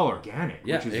 and it was all organic,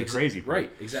 which is the crazy part.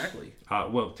 Right, exactly.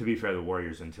 Well, to be fair, the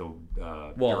Warriors until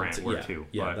Durant were too.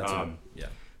 Yeah, but,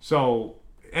 So,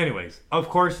 anyways, of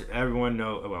course, everyone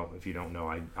knows. Well, if you don't know,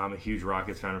 I'm a huge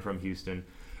Rockets fan. I'm from Houston.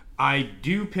 I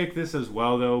do pick this as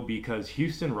well, though, because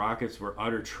Houston Rockets were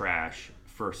utter trash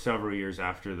for several years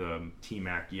after the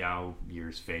T-Mac Yao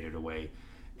years faded away.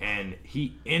 And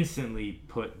he instantly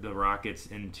put the Rockets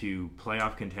into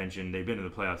playoff contention. They've been in the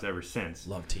playoffs ever since.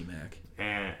 Love T-Mac.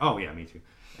 And me too.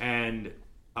 And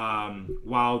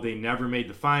while they never made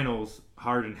the finals,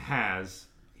 Harden has.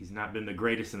 He's not been the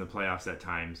greatest in the playoffs at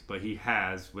times, but he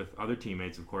has, with other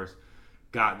teammates, of course,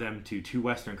 got them to 2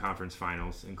 Western Conference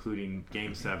finals, including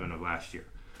Game 7 of last year.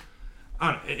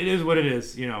 I don't know, it is what it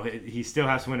is. You know, he still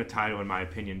has to win a title, in my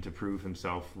opinion, to prove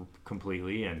himself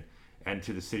completely and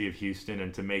to the city of Houston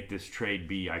and to make this trade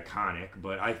be iconic.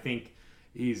 But I think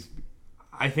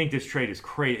this trade is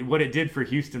crazy. What it did for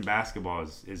Houston basketball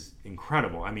is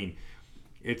incredible. I mean,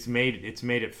 it's made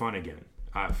it fun again.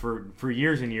 For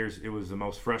years and years, it was the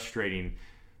most frustrating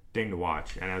thing to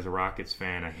watch, and as a Rockets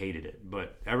fan, I hated it.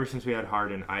 But ever since we had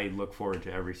Harden, I look forward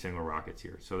to every single Rockets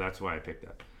here. So that's why I picked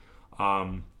that.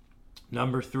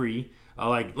 Number 3,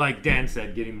 like Dan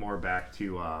said, getting more back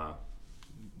to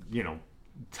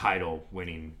title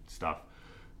winning stuff.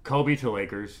 Kobe to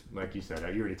Lakers, like you said.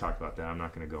 You already talked about that. I'm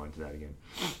not going to go into that again.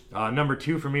 Number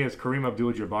 2 for me is Kareem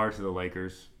Abdul-Jabbar to the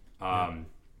Lakers.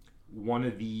 One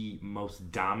of the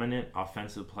most dominant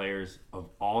offensive players of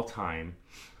all time.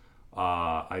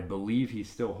 I believe he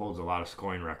still holds a lot of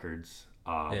scoring records.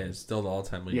 It's still the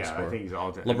all-time leading scorer. I think he's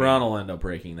all-time. LeBron will end up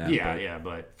breaking that.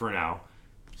 But for now,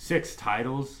 6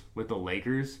 titles with the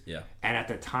Lakers. Yeah. And at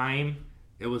the time,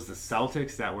 it was the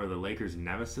Celtics that were the Lakers'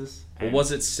 nemesis. Well,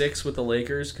 was it 6 with the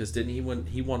Lakers? Because didn't he win?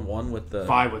 He won 1 with the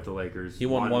 5 with the Lakers. He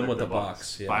won 1 with the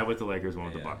Bucks. Yeah. 5 with the Lakers, 1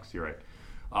 with the Bucks. You're right.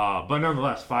 But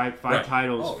nonetheless, five Right.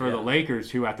 titles for the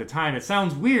Lakers, who at the time, it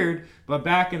sounds weird, but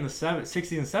back in the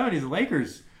 60s and 70s, the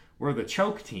Lakers were the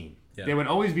choke team. Yeah. They would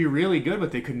always be really good,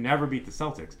 but they could never beat the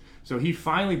Celtics. So he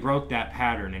finally broke that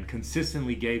pattern and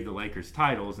consistently gave the Lakers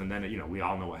titles, and then we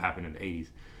all know what happened in the 80s.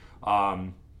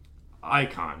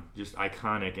 Icon, just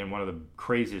iconic, and one of the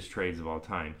craziest trades of all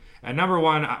time. And number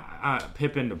 1,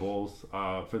 Pippen to Bulls,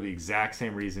 for the exact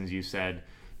same reasons you said.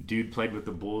 Dude played with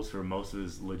the Bulls for most of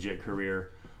his legit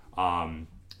career.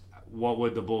 What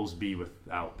would the Bulls be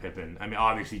without Pippen? I mean,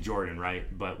 obviously Jordan, right?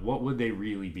 But what would they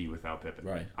really be without Pippen?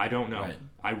 Right. I don't know. Right.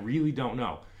 I really don't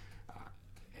know.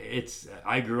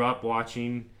 I grew up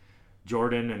watching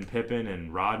Jordan and Pippen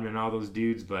and Rodman and all those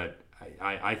dudes, but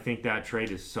I think that trade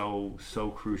is so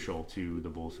crucial to the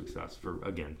Bulls' success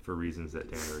for reasons that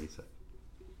Dan already said.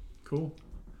 Cool.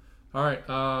 All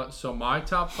right. So my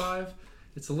top 5,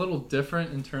 it's a little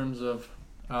different in terms of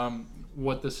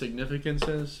what the significance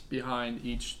is behind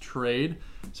each trade.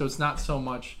 So it's not so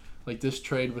much like this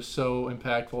trade was so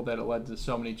impactful that it led to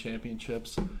so many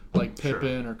championships, like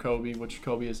Pippen or Kobe, which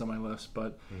Kobe is on my list.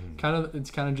 But it's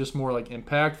kind of just more like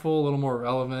impactful, a little more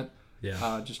relevant.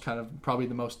 Yeah. Just kind of probably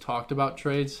the most talked about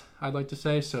trades, I'd like to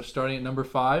say. So starting at number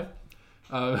 5,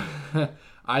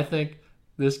 I think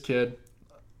this kid,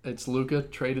 it's Luka,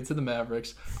 traded to the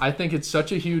Mavericks. I think it's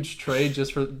such a huge trade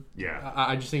just for... Yeah.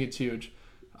 I just think it's huge.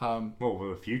 Well, for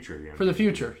the future of the NBA. For the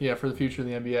future. Yeah, for the future of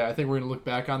the NBA. I think we're going to look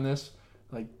back on this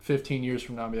like 15 years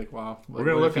from now and be like, wow. We're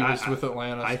going to look at with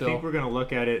Atlanta I still. think we're going to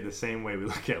look at it the same way we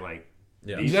look at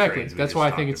these exactly. trades we That's just why I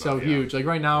talked think it's so about. huge. Like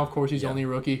right now, of course, he's only a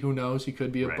rookie. Who knows? He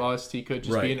could be a Right. bust. He could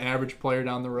just be an average player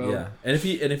down the road. Yeah, and if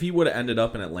he would have ended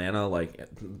up in Atlanta, like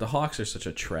the Hawks are such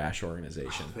a trash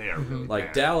organization. They are really Like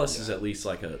bad. Dallas is at least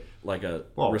like a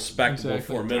respectable, Exactly.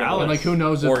 formidable. And like who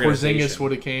knows if organization. Porzingis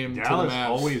would have came to the Dallas Mavs.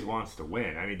 always wants to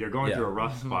win. I mean, they're going Yeah. through a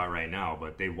rough spot right now,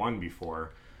 but they won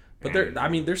before. But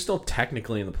they're still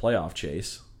technically in the playoff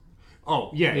chase.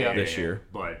 Oh this year.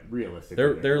 But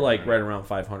realistically, They're like right around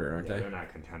 500, aren't Yeah, they? they're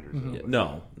not contenders. Yeah,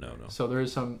 no. So there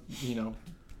is some,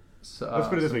 Let's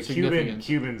put it this way: significance.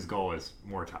 Cuban's goal is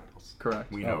more titles.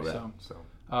 Correct. We know that. So.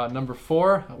 So Number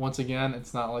 4, once again,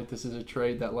 it's not like this is a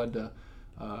trade that led to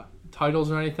titles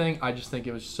or anything. I just think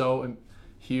it was so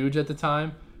huge at the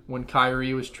time when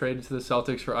Kyrie was traded to the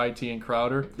Celtics for IT and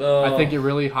Crowder. I think it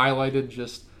really highlighted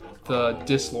just the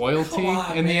disloyalty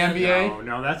in the NBA.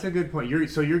 No, that's a good point.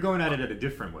 You're going at it at a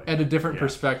different way. At a different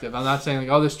perspective. I'm not saying like,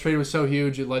 oh, this trade was so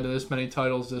huge, it led to this many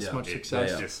titles, this much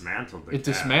success. It dismantled the It Cavs.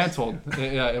 dismantled.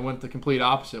 It went the complete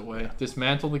opposite way.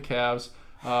 Dismantled the Cavs.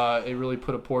 It really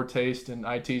put a poor taste in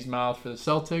IT's mouth for the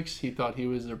Celtics. He thought he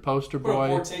was their poster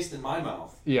boy. taste in my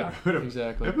mouth. Yeah, They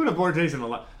exactly. put a poor taste in a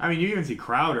lot. I mean, you even see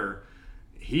Crowder.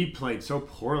 He played so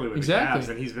poorly with the Cavs,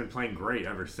 and he's been playing great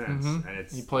ever since. And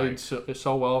it's He played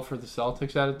so well for the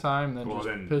Celtics at a time, then just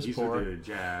piss he's poor. with the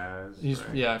Jazz. He's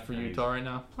right? for And Utah right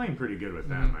now. he's playing pretty good with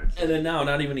them. I'd say. And then now,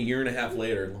 not even a year and a half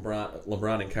later,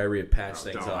 LeBron and Kyrie have patched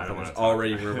things up, and there's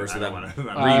already rumors of them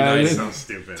reuniting. so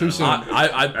stupid. Too soon.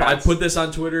 I put this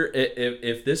on Twitter.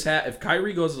 If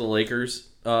Kyrie goes to the Lakers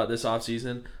this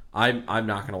offseason, I'm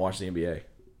not going to watch the NBA.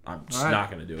 I'm just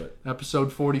not going to do it.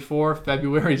 Episode 44,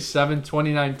 February 7th,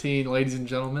 2019, ladies and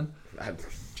gentlemen.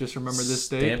 Just remember this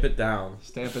date. Stamp it down.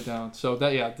 Stamp it down. So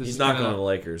that this He's is not kinda, going to the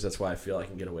Lakers. That's why I feel I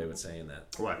can get away with saying that.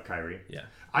 What, Kyrie? Yeah.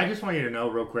 I just want you to know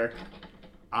real quick.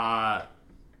 I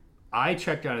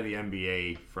checked out of the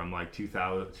NBA from like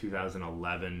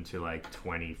 2011 to like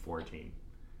 2014.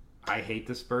 I hate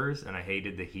the Spurs and I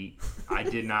hated the Heat. I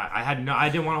didn't want to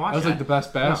watch That was that. like the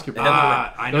best basketball.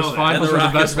 I know Those that. finals were the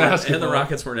best basketball. And the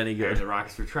Rockets weren't any And good. the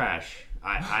Rockets were trash.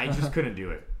 I just couldn't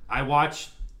do it. I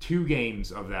watched 2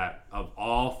 games of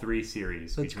all 3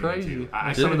 series. That's between crazy. The two.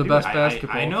 That's I some of the couldn't do best it.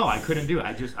 basketball. I know I couldn't do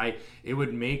it. It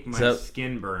would make my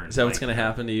skin burn. Is that what's going to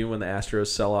happen to you when the Astros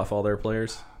sell off all their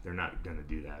players? They're not going to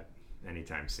do that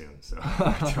anytime soon. So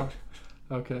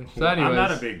Okay. So anyways, I'm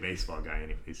not a big baseball guy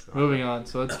anyway. So moving on.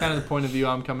 So that's kind of the point of view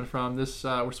I'm coming from. This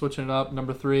we're switching it up.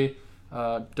 Number 3,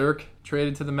 Dirk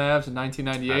traded to the Mavs in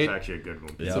 1998. That's actually a good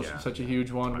one. Yeah. Yeah. Such a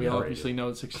huge one. We Underrated. obviously know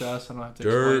the success. I don't have to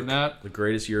Dirk, explain that. the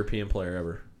greatest European player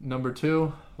ever. Number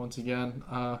 2, once again,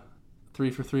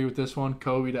 3 for 3 with this one.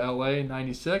 Kobe to LA,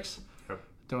 96. Yep.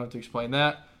 Don't have to explain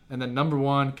that. And then number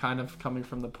 1, kind of coming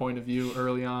from the point of view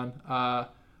early on,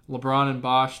 LeBron and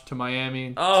Bosch to Miami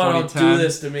in Oh, don't 2010. do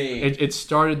this to me. It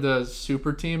started the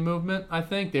super team movement. I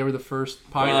think they were the first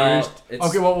pioneers.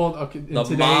 it's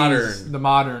The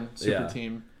modern super Yeah.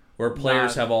 team. Where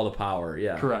players not- have all the power.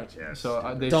 Yeah. Correct. Yes.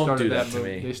 So they Don't started do that that to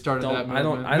movement. me. They started Don't- that I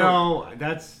don't- movement. I don't- No,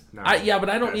 that's not. Yeah, but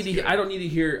I don't that's need to. good. I don't need to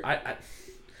hear.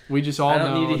 We just all I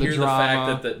don't know need to the hear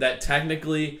drama. the fact that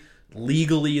technically,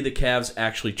 legally, the Cavs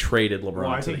actually traded LeBron. Well,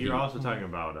 I to think the you're Heat. also talking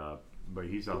about, but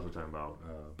he's also talking about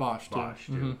Bosch, too.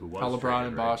 Mhm. who was How LeBron traded,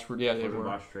 and right? Bosch were. Yeah, they Wasn't were.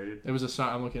 Bosch traded? It was a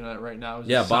sign. I'm looking at it right now. It was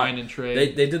Yeah, a sign and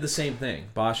trade. They did the same thing.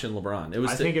 Bosch and LeBron. It was.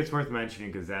 I think it's worth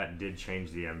mentioning because that did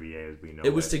change the NBA as we know.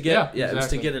 It was to get Yeah, it was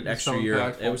to exactly. get an It's extra so year.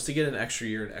 impactful. It was to get an extra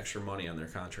year and extra money on their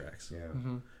contracts. Yeah.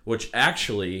 Which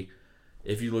actually,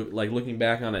 if you look looking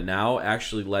back on it now,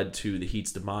 actually led to the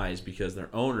Heat's demise because their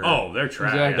owner. Oh, they're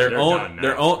trash. Exactly. Yeah, Their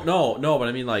done now. own no, but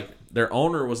I mean like their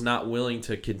owner was not willing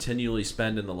to continually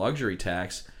spend in the luxury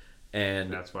tax,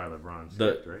 and That's why LeBron's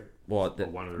the skipped, right? well,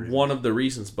 one of the reasons. one of the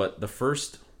reasons. But the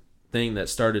first thing that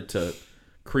started to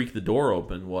creak the door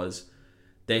open was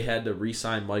they had to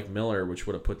re-sign Mike Miller, which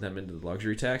would have put them into the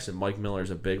luxury tax, and Mike Miller's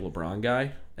a big LeBron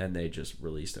guy, and they just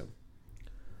released him.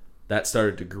 That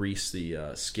started to grease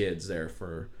the skids there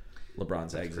for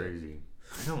LeBron's That's exit. crazy.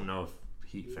 I don't know if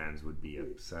Heat fans would be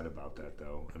upset about that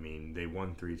though. I mean, they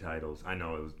won 3 titles. I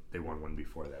know they won one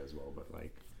before that as well, but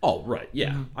like, Oh, right,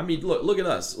 yeah. I mean, look at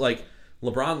us. Like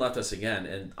LeBron left us again,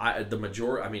 and I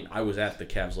was at the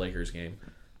Cavs Lakers game.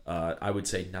 I would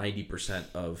say 90%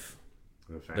 of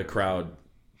the crowd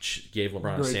gave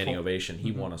LeBron a standing Grateful. ovation.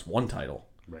 He won us 1 title,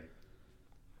 right?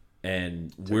 and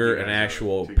Took we're you an guys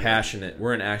actual out. Took you guys passionate. out.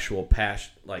 We're an actual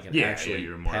passion, like an Yeah, actually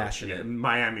you're more passionate. Yeah,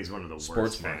 Miami's one of the sports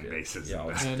worst fan market. bases. Yeah, in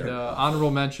it's- that. And honorable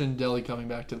mention, Delhi coming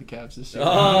back to the Cavs this year.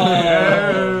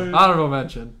 Oh, Honorable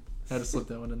mention. Had to slip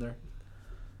that one in there.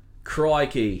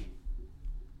 crikey!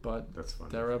 But That's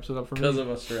funny. that wraps it up for Because me. of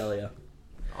Australia.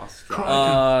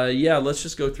 Australia. Yeah, let's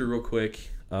just go through real quick.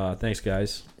 Thanks,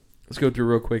 guys. Let's go through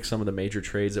real quick some of the major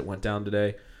trades that went down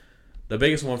today. The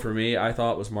biggest one for me, I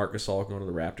thought, was Marc Gasol going to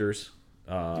the Raptors.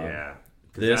 Yeah,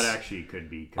 'cause this- that actually could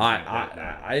be.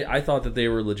 I thought that they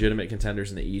were legitimate contenders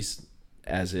in the East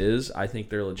as is. I think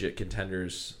they're legit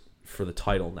contenders for the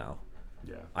title now.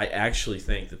 Yeah. I actually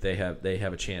think that they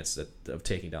have a chance of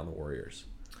taking down the Warriors.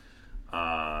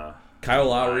 Kyle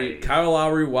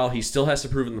Lowry, while he still has to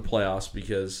prove in the playoffs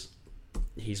because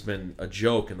he's been a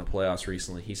joke in the playoffs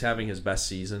recently, he's having his best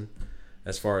season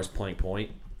as far as playing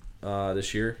point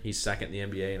this year. He's second in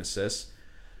the NBA in assists.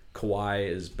 Kawhi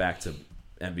is back to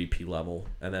MVP level.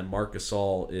 And then Marc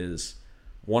Gasol is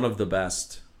one of the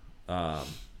best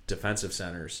defensive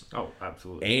centers. Oh,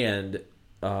 absolutely. And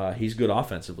he's good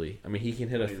offensively. I mean, he can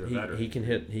hit He's a veteran. he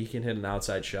can hit an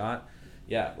outside shot.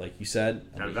 Yeah, like you said.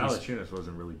 I And mean, he's- Valanciunas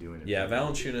wasn't really doing it. yeah,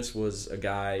 Valanciunas was a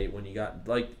guy when you got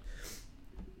like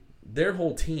their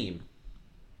whole team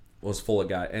was full of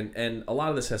guys, and a lot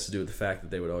of this has to do with the fact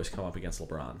that they would always come up against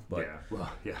LeBron. But Yeah.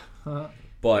 Well, yeah.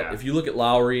 but Yeah. if you look at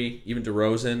Lowry, even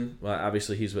DeRozan, well,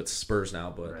 obviously he's with Spurs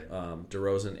now, but Right.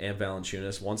 DeRozan and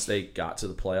Valanciunas, once they got to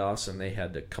the playoffs and they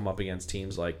had to come up against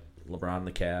teams like LeBron and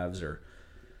the Cavs or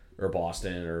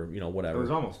Boston or It whatever.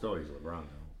 was almost always LeBron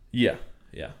though. Yeah.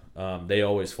 They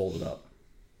always folded up.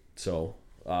 So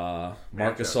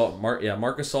Marc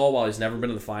Gasol, while he's never been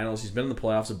in the finals, he's been in the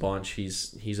playoffs a bunch.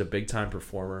 He's a big time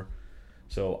performer.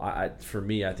 So for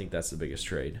me, I think that's the biggest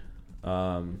trade.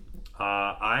 I'm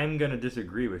gonna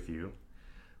disagree with you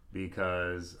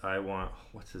because I want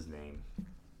what's his name?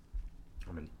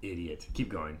 I'm an idiot. Keep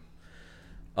going.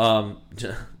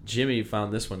 Jimmy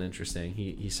found this one interesting.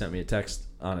 He sent me a text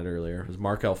on it earlier. It was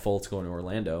Markelle Fultz going to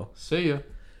Orlando, See ya.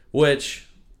 which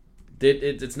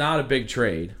it's not a big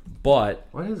trade, but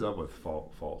What is up with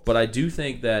fault? I do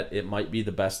think that it might be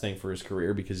the best thing for his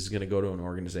career because he's going to go to an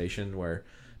organization where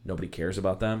nobody cares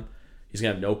about them. He's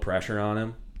going to have no pressure on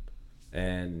him.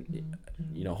 and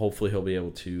hopefully he'll be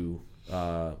able to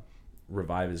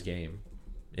revive his game.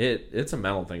 It's a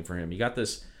mental thing for him. He got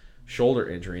this shoulder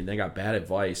injury and then got bad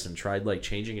advice and tried like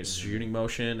changing his shooting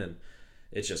motion, and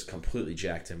it just completely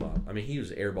jacked him up. I mean, he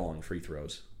was airballing free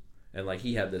throws, and like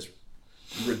he had this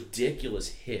ridiculous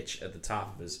hitch at the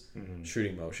top of his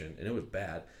shooting motion, and it was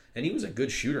bad. And he was a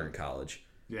good shooter in college.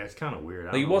 Yeah, it's kind of weird.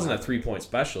 Like, he wasn't a 3-point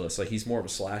specialist. Like, he's more of a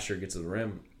slasher, gets to the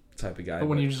rim type of guy. But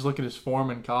when you just look at his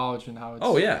form in college and how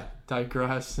it's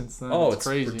digressed since then, it's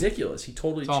crazy. ridiculous. He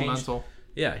totally It's all changed. mental.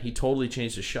 Yeah, he totally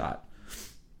changed his shot.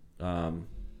 But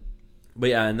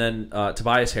yeah, and then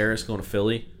Tobias Harris going to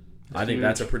Philly. I think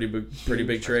that's a pretty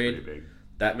big trade. Pretty big.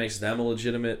 That makes them a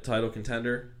legitimate title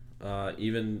contender.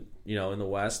 Even in the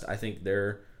West, I think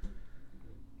they're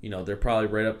probably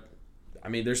right up. I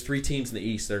mean, there's 3 teams in the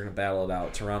East that are going to battle it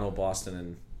out: Toronto, Boston,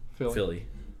 and Philly.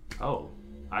 Oh,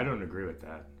 I don't agree with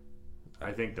that.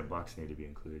 I think the Bucks need to be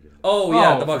included. Oh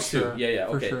yeah, the for Bucks sure. too. Yeah,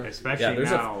 For okay. sure. Especially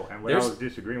now, and what I was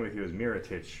disagreeing with you is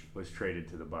Mirotic was traded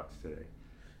to the Bucks today.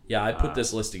 Yeah, I put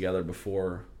this list together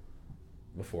before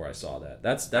I saw that.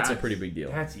 That's a pretty big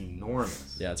deal. That's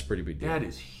enormous. Yeah, it's a pretty big deal. That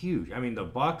is huge. I mean, the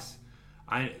Bucks.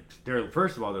 They're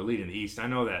first of all, they're leading the East. I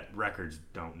know that records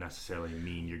don't necessarily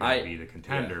mean you're going to be the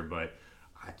contender, but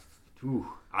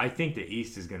I think the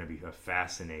East is going to be a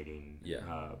fascinating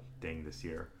thing this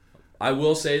year. I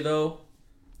will say though,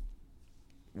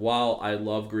 while I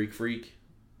love Greek Freak,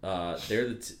 they're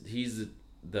the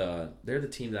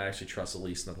team that I actually trust the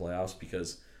least in the playoffs,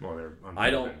 because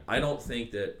I don't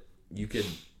think that you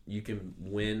can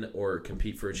win or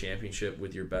compete for a championship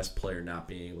with your best player not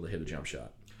being able to hit a jump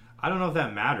shot. I don't know if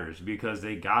that matters, because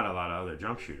they got a lot of other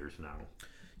jump shooters now.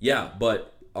 Yeah,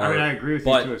 but I agree with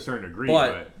you to a certain degree,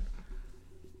 but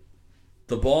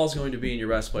the ball's going to be in your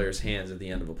best player's hands at the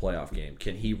end of a playoff game.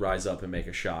 Can he rise up and make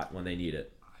a shot when they need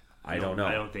it? I don't know.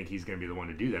 I don't think he's going to be the one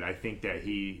to do that. I think that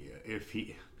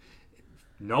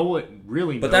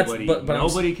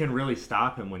nobody can really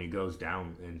stop him when he goes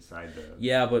down inside the.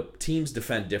 Yeah, but teams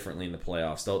defend differently in the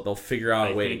playoffs. They'll figure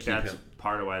out a way to keep him. That's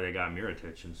part of why they got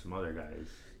Mirotic and some other guys.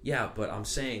 Yeah, but I'm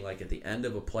saying, like, at the end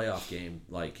of a playoff game,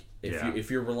 like if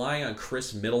you're relying on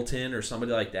Chris Middleton or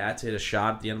somebody like that to hit a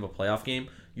shot at the end of a playoff game,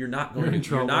 you're not going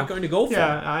to go for it.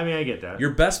 Yeah, I mean, I get that.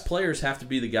 Your best players have to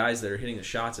be the guys that are hitting the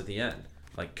shots at the end.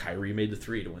 Like Kyrie made the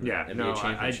 3 to win the NBA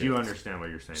championship. I do understand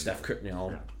what you're saying. Steph Curry,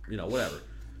 whatever.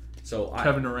 So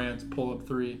Kevin Durant's pull-up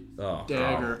 3,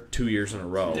 dagger, 2 years in a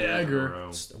row. Dagger.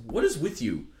 What is with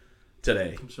you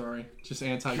today? I'm sorry, just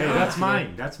anti. Hey, that's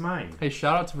mine. That's mine. Hey,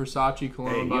 shout out to Versace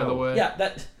Cologne, by the way. Yeah,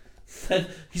 that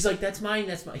he's like, that's mine.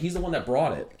 That's mine. He's the one that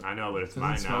brought it. I know, but it's Doesn't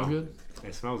mine it smell now. good?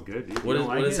 It smells good, dude. What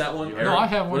is that one? No, I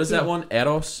have one. What is that one?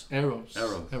 Eros.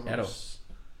 Eros.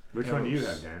 Which one do you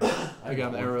have, Dan? I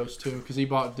got the Eros too, because he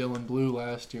bought Dylan Blue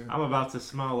last year. I'm about to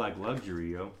smell like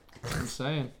luxury, yo. I'm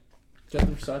saying. Got the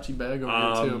Versace bag over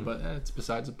here too, but it's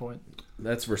besides the point.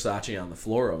 That's Versace on the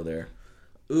floor over there.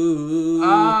 Ooh.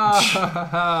 That's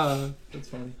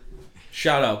funny.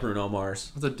 Shout out Bruno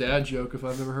Mars. That's a dad joke if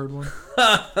I've ever heard one.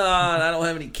 I don't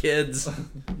have any kids. I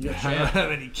don't have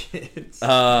any kids.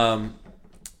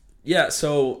 Yeah,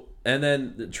 so, and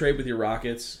then the trade with your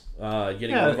Rockets,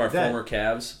 getting one of our former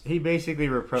Cavs. He basically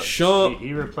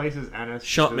replaces Ennis.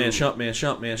 Shumpman.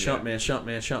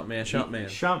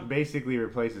 Shump basically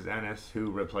replaces Ennis,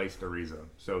 who replaced Ariza.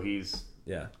 So he's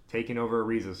taking over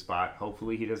Ariza's spot.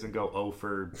 Hopefully he doesn't go 0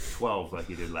 for 12 like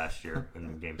he did last year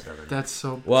in Game 7. That's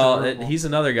so he's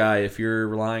another guy, if you're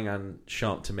relying on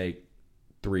Shump to make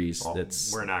threes,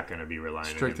 we're not going to be relying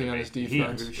strictly on his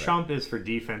defense. Shump is for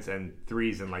defense and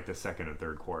threes in like the second and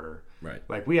third quarter. Right.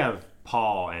 Like we have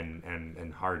Paul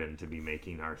and Harden to be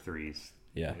making our threes.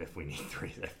 Yeah. If we need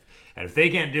threes, and if they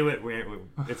can't do it,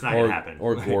 it's not going to happen.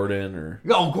 Or Gordon, or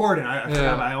Gordon.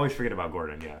 I always forget about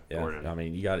Gordon. Yeah. Gordon. I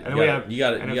mean, you got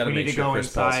to make sure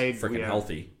Chris Paul's freaking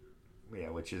healthy. Yeah,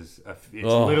 which is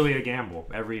literally a gamble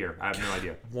every year. I have no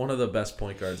idea. One of the best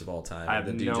point guards of all time. I have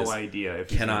no idea if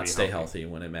he cannot stay healthy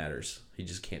when it matters. He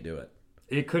just can't do it.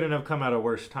 It couldn't have come at a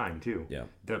worse time too. Yeah,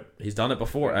 he's done it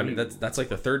before. I mean, that's like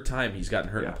the third time he's gotten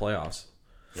hurt in the playoffs.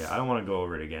 Yeah, I don't want to go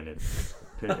over it again.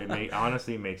 It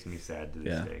honestly makes me sad to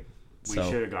this day. We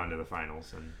should have gone to the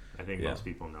finals, and I think most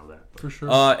people know that. For sure.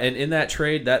 And in that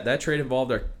trade, that trade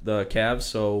involved the Cavs.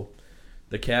 So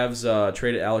the Cavs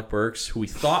traded Alec Burks, who we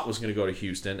thought was going to go to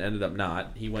Houston, ended up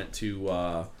not. He went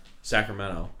to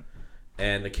Sacramento,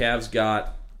 and the Cavs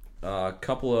got a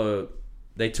couple of.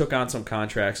 They took on some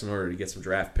contracts in order to get some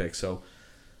draft picks. So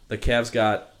the Cavs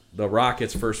got the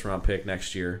Rockets' first-round pick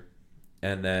next year,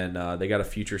 and then they got a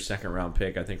future second-round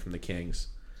pick, I think, from the Kings.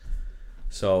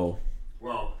 So,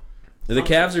 The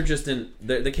Cavs are just in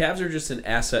the Cavs are just in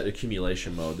asset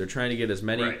accumulation mode. They're trying to get as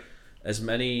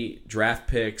many draft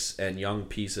picks and young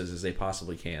pieces as they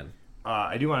possibly can.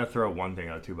 I do want to throw one thing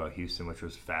out too about Houston, which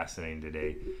was fascinating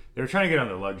today. They were trying to get on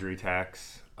the luxury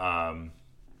tax. They're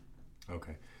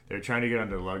trying to get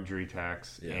under the luxury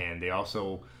tax, and they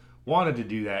also wanted to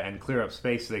do that and clear up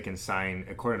space so they can sign.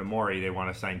 According to Morey, they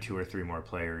want to sign 2 or 3 more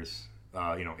players,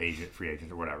 free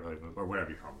agents or whatever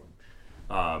you call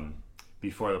them,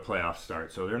 before the playoffs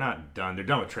start. So they're not done. They're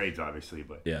done with trades, obviously,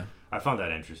 but I found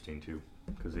that interesting too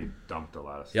because they dumped a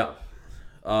lot of stuff.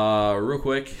 Real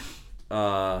quick,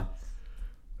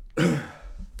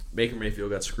 Baker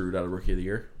Mayfield got screwed out of Rookie of the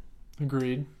Year.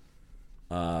 Agreed.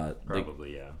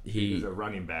 Probably, He's a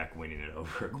running back winning it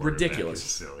over a quarterback. Ridiculous. Is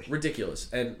silly. Ridiculous.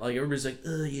 And like everybody's like,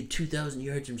 you had 2,000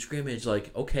 yards from scrimmage.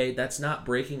 Like, okay, that's not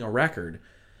breaking a record.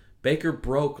 Baker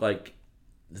broke like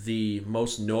the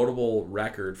most notable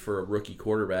record for a rookie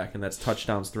quarterback, and that's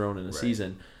touchdowns thrown in a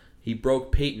season. He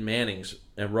broke Peyton Manning's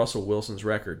and Russell Wilson's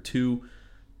record. 2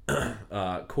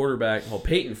 quarterback. Well,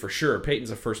 Peyton for sure.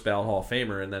 Peyton's a first ballot Hall of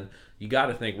Famer, and then you got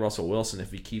to think Russell Wilson,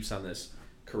 if he keeps on this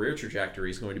career trajectory,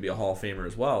 he's going to be a Hall of Famer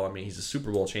as well. I mean, he's a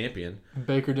Super Bowl champion. And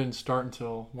Baker didn't start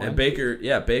until when? And Baker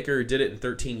did it in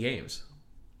 13 games.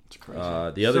 It's crazy.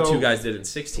 The other 2 guys did it in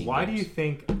 16 Why games. do you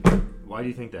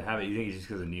think they have it? You think it's just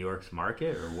because of New York's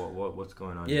market, or what's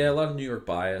going on? Yeah, a lot of New York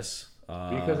bias.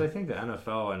 Because I think the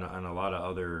NFL and a lot of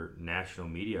other national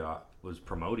media was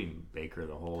promoting Baker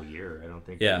the whole year. I don't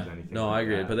think there was anything. No, like I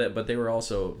agree. that. But they were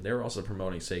also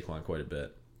promoting Saquon quite a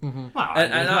bit. Well,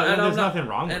 There's nothing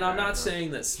wrong with and that. I'm not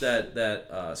saying that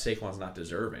Saquon's not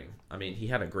deserving. I mean, he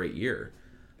had a great year,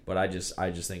 but I just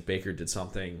think Baker did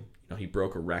something. He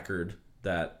broke a record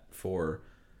that for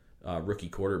rookie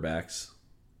quarterbacks,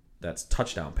 that's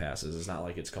touchdown passes. It's not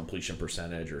like it's completion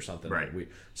percentage or something. Right. Like we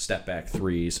step back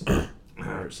threes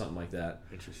or something like that.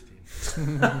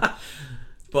 Interesting.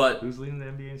 But Who's leading the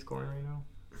NBA in scoring right now?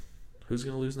 who's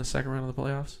going to lose in the second round of the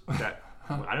playoffs?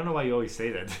 I don't know why you always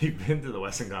say that. They've been to the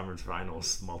Western Conference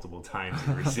Finals multiple times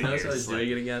in recent That's years. why he's doing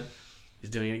it again. He's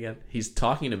doing it again. He's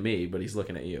talking to me, but he's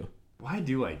looking at you. Why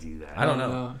do I do that? I don't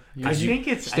know. I think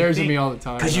it's stares at me all the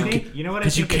time. You know what?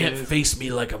 Because you can't face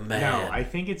me like a man. No, I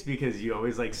think it's because you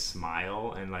always like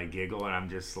smile and like giggle, and I'm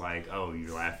just like, oh,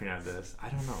 you're laughing at this. I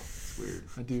don't know. It's weird.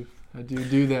 I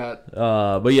do that.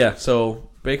 But yeah, so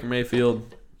Baker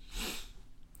Mayfield,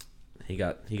 he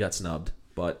got snubbed,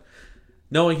 but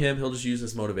knowing him, he'll just use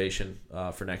this motivation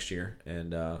for next year,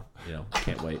 and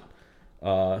can't wait.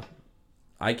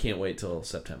 I can't wait till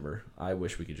September. I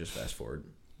wish we could just fast forward.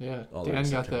 Yeah, all the way Dan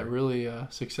to got September. that really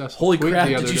successful. Holy tweet crap!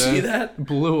 the other Did you day. see that?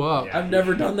 Blew up. Yeah. I've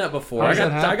never done that before. How I does that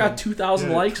got happen?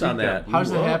 2,000 likes on that. How does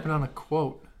that Blew up. happen on a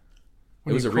quote? It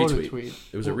When was you a quote retweet. tweet?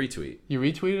 It was a retweet. You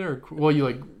retweeted or you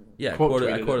like? Yeah, quote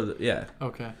I tweeted quoted. Yeah.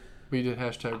 Okay, we did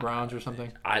hashtag Browns or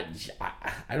something. I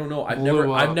don't know. I've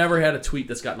Blew up. never had a tweet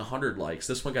that's gotten 100 likes.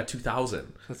 This one got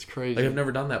 2,000. That's crazy. Like I've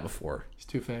never done that before. He's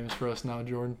too famous for us now,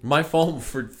 Jordan. My phone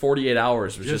for 48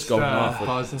 hours was just going off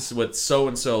pausing. with so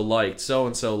and so liked, so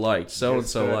and so liked, so and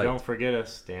so liked. Don't forget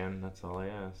us, Dan. That's all I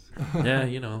ask. Yeah,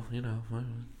 you know.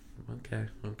 Okay,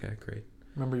 great.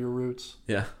 Remember your roots.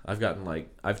 Yeah, I've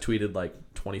tweeted like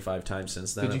 25 times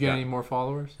since then. Did you get any more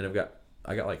followers? And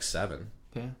I got like 7.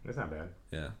 Yeah. That's not bad.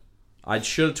 Yeah, I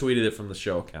should have tweeted it from the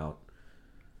show account.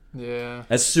 Yeah.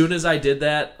 As soon as I did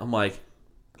that, I'm like,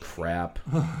 crap.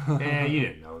 You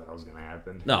didn't know that was gonna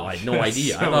happen. No, I had no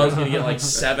idea. I thought I was gonna get like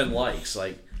 7 likes,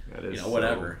 like That is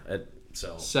whatever.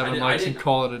 So 7 I likes didn't- and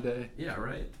call it a day. Yeah,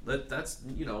 right. That's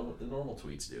what the normal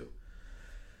tweets do.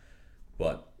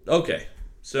 But okay,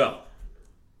 so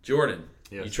Jordan,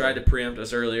 Yes, you tried to preempt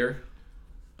us earlier.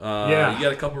 Yeah. You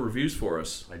got a couple reviews for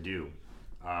us. I do.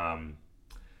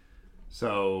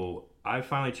 So I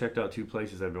finally checked out 2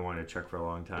 places I've been wanting to check for a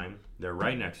long time. They're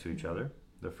right next to each other.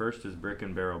 The first is Brick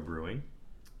and Barrel Brewing,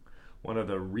 one of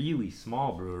the really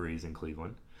small breweries in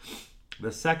Cleveland.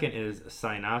 The second is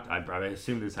Sinato. I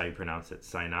assume this is how you pronounce it.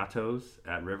 Sinato's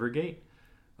at Rivergate.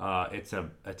 It's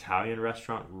an Italian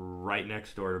restaurant right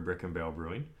next door to Brick and Barrel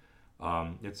Brewing.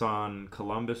 It's on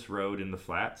Columbus Road in the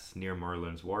Flats near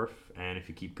Merlin's Wharf, and if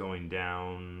you keep going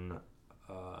down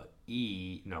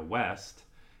west,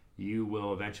 you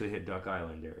will eventually hit Duck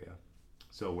Island area.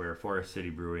 So where Forest City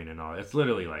Brewing and all, it's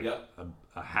literally like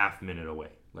a half minute away.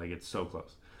 Like it's so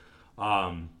close.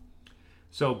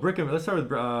 So Brick and let's start with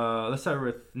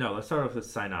the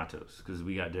Sinato's because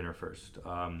we got dinner first.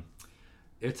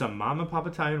 It's a mom and pop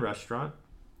Italian restaurant.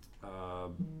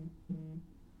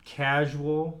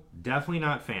 Casual, definitely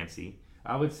not fancy.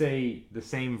 I would say the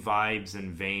same vibes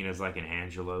and vein as like an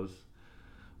Angelo's.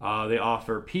 They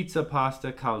offer pizza,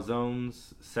 pasta,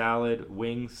 calzones, salad,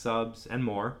 wings, subs, and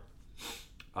more.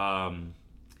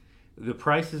 The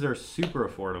prices are super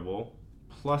affordable.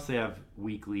 Plus, they have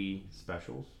weekly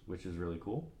specials, which is really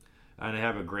cool. And they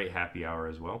have a great happy hour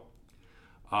as well.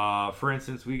 For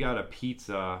instance, we got a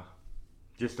pizza,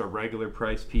 just a regular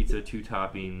price pizza, 2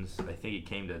 toppings. I think it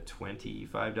came to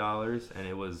 $25, and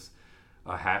it was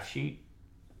a half sheet.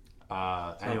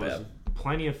 And it was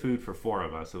plenty of food for 4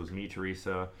 of us. It was me,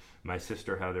 Teresa, my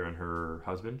sister Heather, and her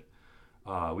husband.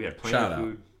 We had plenty of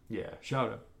food. Yeah,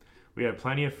 shout out. We had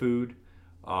plenty of food.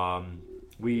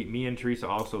 Me and Teresa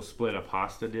also split a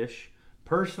pasta dish.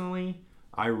 Personally,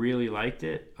 I really liked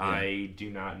it. Yeah. I do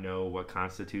not know what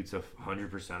constitutes a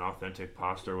 100% authentic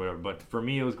pasta or whatever, but for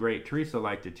me it was great. Teresa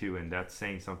liked it too, and that's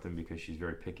saying something because she's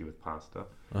very picky with pasta.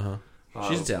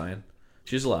 She's Italian.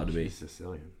 She's allowed to be. She's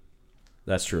Sicilian.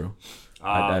 That's true.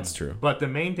 That's true. But the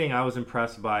main thing I was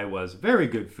impressed by was very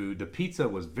good food. The pizza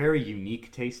was very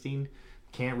unique tasting.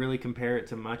 Can't really compare it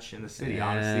to much in the city,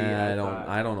 honestly.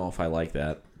 I don't know if I like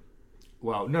that.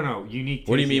 Well, no, unique.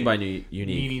 What do you mean by unique?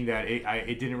 Meaning that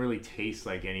it didn't really taste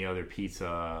like any other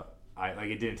pizza.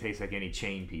 It didn't taste like any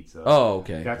chain pizza. Oh,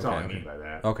 okay. That's all I mean by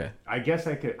that. Okay. I guess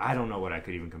I could. I don't know what I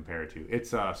could even compare it to.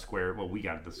 It's a square. Well, we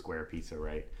got the square pizza,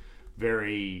 right?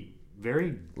 Very,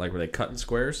 very. Like were they cut in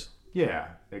squares? Yeah,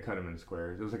 they cut them in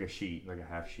squares. It was like a sheet, like a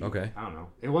half sheet. Okay. I don't know.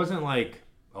 It wasn't like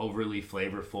overly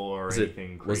flavorful or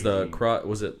anything crazy. Was the crust?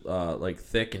 Was it like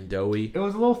thick and doughy? It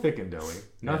was a little thick and doughy.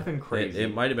 Nothing crazy.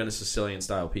 It might have been a Sicilian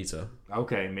style pizza.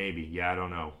 Okay, maybe. Yeah, I don't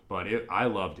know, but I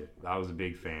loved it. I was a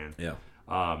big fan. Yeah.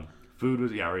 Food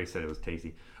was. Yeah, I already said it was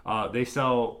tasty. They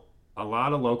sell a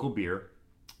lot of local beer.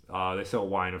 They sell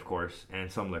wine, of course,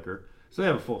 and some liquor. So they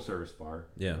have a full service bar.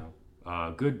 Yeah.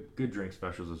 Good drink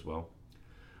specials as well.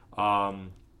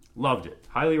 Loved it.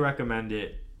 Highly recommend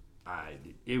it.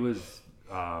 It was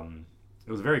a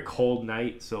very cold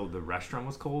night, so the restaurant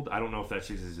was cold. I don't know if that's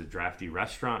just a drafty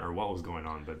restaurant or what was going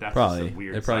on, but that's probably just a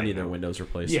weird. They probably need their windows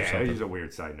replaced. Yeah, or something. it's just a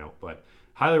weird side note, but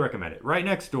highly recommend it. Right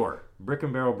next door, Brick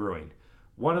and Barrel Brewing,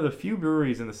 one of the few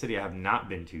breweries in the city I have not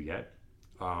been to yet.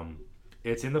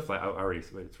 It's in the flat.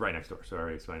 It's right next door, so I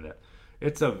already explained that.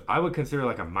 I would consider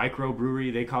like a micro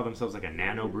brewery. They call themselves like a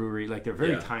nano brewery. Like they're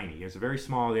very tiny. It's very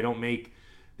small. They don't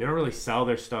really sell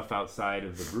their stuff outside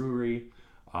of the brewery.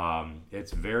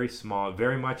 It's very small,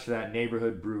 very much that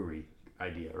neighborhood brewery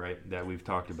idea, right? That we've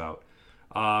talked about.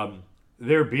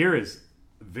 Their beer is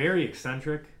very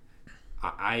eccentric.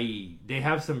 They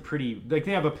have some pretty, like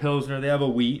they have a Pilsner, they have a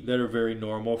wheat that are very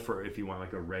normal for if you want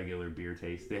like a regular beer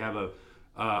taste. They have a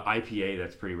IPA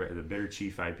that's pretty the Bitter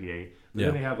Chief IPA.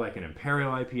 Then they have like an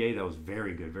Imperial IPA that was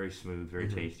very good, very smooth, very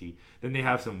tasty. Then they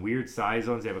have some weird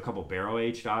saisons. They have a couple barrel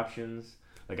aged options.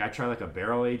 Like I tried like a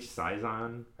barrel aged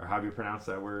saison, or how do you pronounce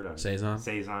that word? Saison.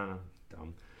 Saison.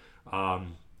 Dumb.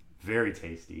 Very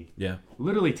tasty. Yeah.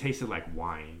 Literally tasted like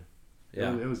wine.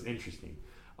 Yeah. It was interesting.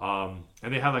 And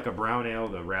they have like a brown ale,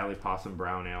 the Rally Possum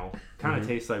Brown Ale. Kind of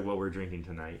tastes like what we're drinking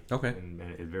tonight. Okay. And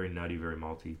it's very nutty, very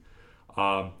malty.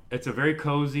 It's a very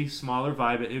cozy, smaller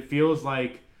vibe. It feels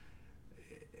like,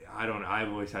 I've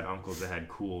always had uncles that had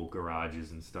cool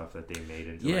garages and stuff that they made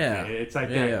into. Yeah. It's like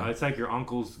that. Yeah. It's like your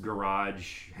uncle's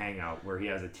garage hangout where he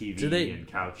has a TV and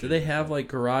couch. Do they have like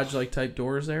garage like type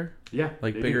doors there? Yeah.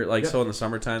 Like bigger, like so in the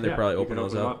summertime they probably open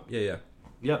those up. Yeah.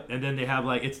 Yep. And then they have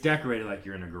like, it's decorated like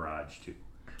you're in a garage too.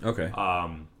 Okay.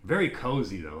 Very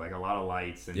cozy though, like a lot of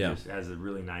lights and just has a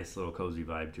really nice little cozy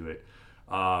vibe to it.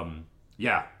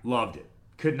 Yeah, loved it.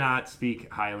 Could not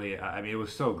speak highly. I mean, it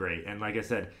was so great. And like I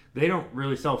said, they don't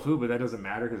really sell food, but that doesn't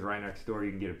matter because right next door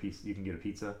you can get a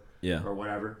pizza, or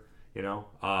whatever. You know,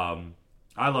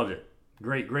 I loved it.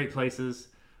 Great places.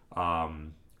 I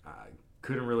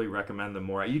couldn't really recommend them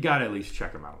more. You got to at least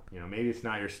check them out. You know, maybe it's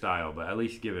not your style, but at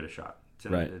least give it a shot.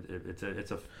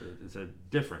 It's a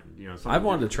different. You know, I've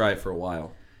wanted to try it for a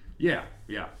while. Yeah.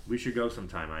 We should go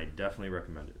sometime. I definitely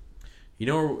recommend it. You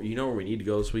know where we need to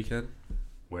go this weekend?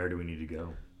 Where do we need to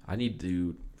go? I need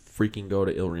to freaking go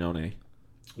to Il Rione.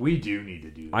 We do need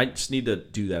to do that. I just need to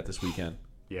do that this weekend.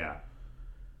 Yeah.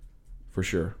 For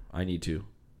sure. I need to.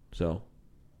 So,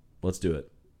 let's do it.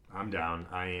 I'm down.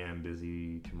 I am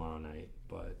busy tomorrow night,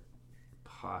 but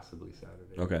possibly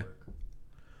Saturday. Okay.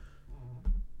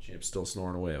 Champ's still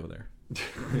snoring away over there.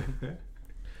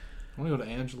 I want to go to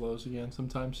Angelo's again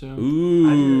sometime soon.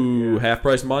 Ooh, Half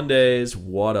Price Mondays.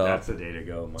 What up? That's the day to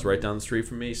go. It's right down the street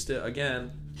from me still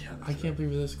again. Yeah, I can't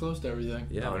believe we're this close to everything.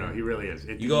 Yeah. Oh, no, he really is.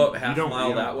 You go up half a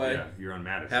mile that way. Yeah, you're on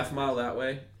Madison. Half a mile that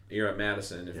way, you're at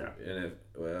Madison.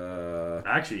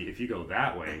 Actually, if you go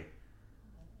that way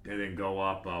and then go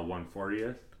up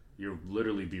 140th, you'll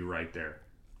literally be right there.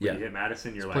 Yeah. You hit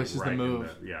Madison, you're This like place is the right move.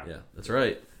 yeah. Yeah, that's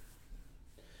right.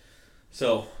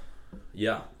 So,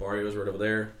 yeah, Barrio's right over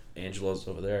there. Angelo's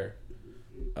over there.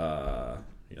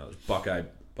 There's Buckeye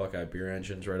Beer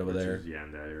Engines right over there. Yeah,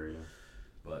 in that area.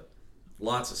 But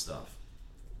lots of stuff.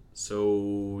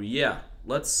 So, yeah,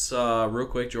 let's real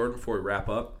quick, Jordan, before we wrap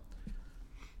up.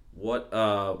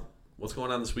 What's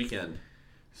going on this weekend?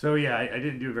 So yeah, I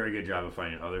didn't do a very good job of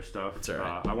finding other stuff. It's all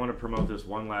right. I want to promote this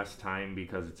one last time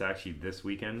because it's actually this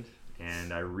weekend,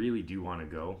 and I really do want to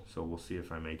go. So we'll see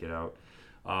if I make it out.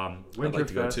 Winterfest, I'd like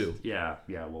to go too. Yeah,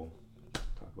 we'll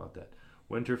talk about that.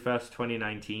 Winterfest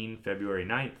 2019, February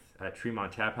 9th at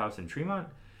Tremont Tap House in Tremont.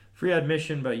 Free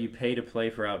admission, but you pay to play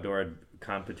for outdoor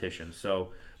competition.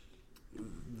 So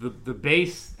the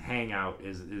base hangout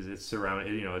is it's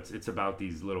surrounded. It's about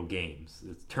these little games.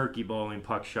 It's turkey bowling,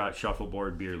 puck shot,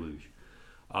 shuffleboard, beer luge.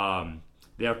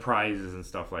 They have prizes and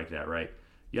stuff like that, right?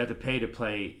 You have to pay to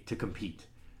play to compete.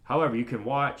 However, you can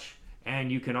watch,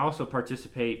 and you can also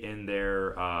participate in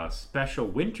their special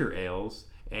winter ales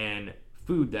and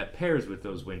food that pairs with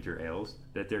those winter ales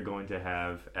that they're going to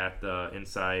have at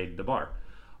inside the bar.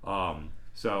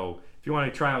 So if you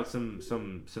want to try out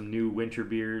some new winter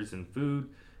beers and food,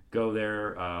 go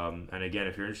there. And again,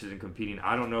 if you're interested in competing,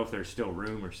 I don't know if there's still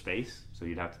room or space, so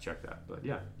you'd have to check that. But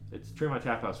yeah, it's Tremont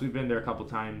Tap House. We've been there a couple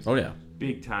times. Oh, yeah.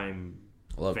 Big time.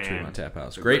 I love fan. Tremont Tap House.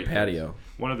 It's a Great place. patio.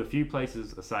 One of the few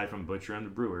places aside from Butcher and the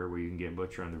Brewer where you can get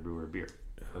Butcher and the Brewer beer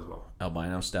as well.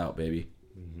 Albino Stout, baby.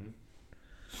 Mm-hmm.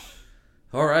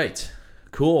 All right.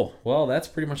 Cool. Well, that's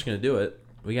pretty much going to do it.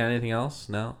 We got anything else?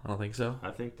 No, I don't think so.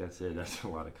 I think that's it. That's a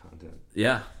lot of content.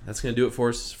 Yeah, that's going to do it for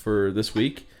us for this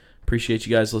week. Appreciate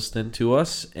you guys listening to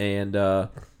us. And,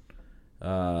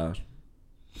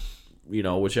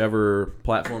 whichever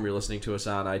platform you're listening to us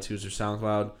on, iTunes or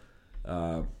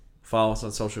SoundCloud, follow us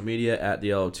on social media at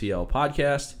the LOTL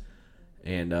Podcast.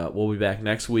 And we'll be back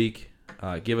next week.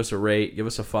 Give us a rate. Give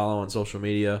us a follow on social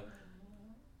media.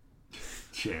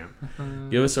 Champ.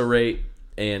 Give us a rate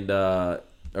and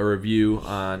a review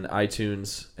on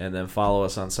iTunes, and then follow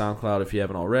us on SoundCloud if you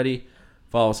haven't already.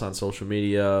 Follow us on social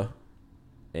media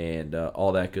and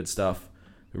all that good stuff.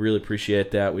 We really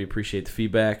appreciate that. We appreciate the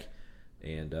feedback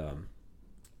and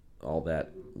all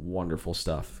that wonderful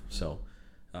stuff. So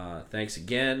thanks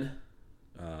again.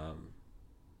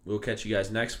 We'll catch you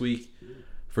guys next week.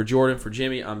 For Jordan, for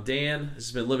Jimmy, I'm Dan. This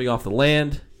has been Living Off the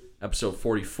Land, episode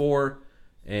 44.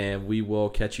 And we will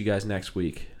catch you guys next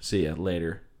week. See ya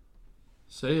later.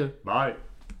 See ya. Bye.